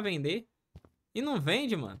só pra vender. E não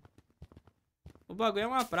vende, mano. O bagulho é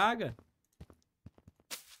uma praga.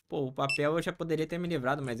 Pô, o papel eu já poderia ter me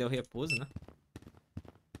livrado, mas eu repuso, né?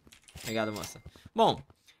 Obrigado, moça. Bom,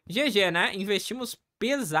 GG, né? Investimos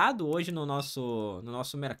pesado hoje no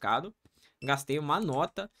nosso mercado. Gastei uma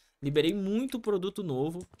nota. Liberei muito produto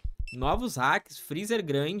novo. Novos hacks, freezer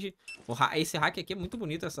grande. Esse hack aqui é muito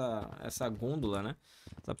bonito, essa gôndola, né?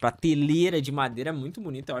 Essa prateleira de madeira é muito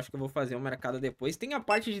bonita. Eu acho que eu vou fazer um mercado depois. Tem a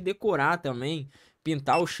parte de decorar também.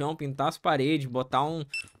 Pintar o chão, pintar as paredes. Botar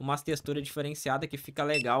umas texturas diferenciadas que fica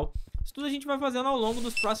legal. Isso tudo a gente vai fazendo ao longo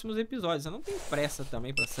dos próximos episódios. Eu não tenho pressa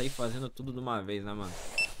também pra sair fazendo tudo de uma vez, né, mano?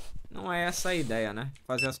 Não é essa a ideia, né?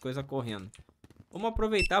 Fazer as coisas correndo. Vamos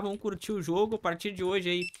aproveitar, vamos curtir o jogo. A partir de hoje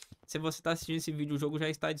aí, se você tá assistindo esse vídeo, o jogo já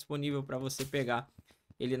está disponível pra você pegar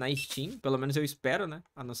ele na Steam. Pelo menos eu espero, né?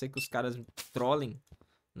 A não ser que os caras trolem,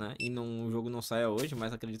 né? E o jogo não saia hoje,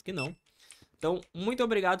 mas acredito que não. Então, muito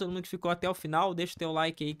obrigado a todo mundo que ficou até o final. Deixa o teu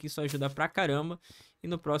like aí, que isso ajuda pra caramba. E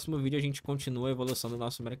no próximo vídeo a gente continua a evolução do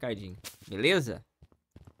nosso mercadinho. Beleza?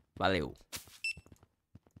 Valeu!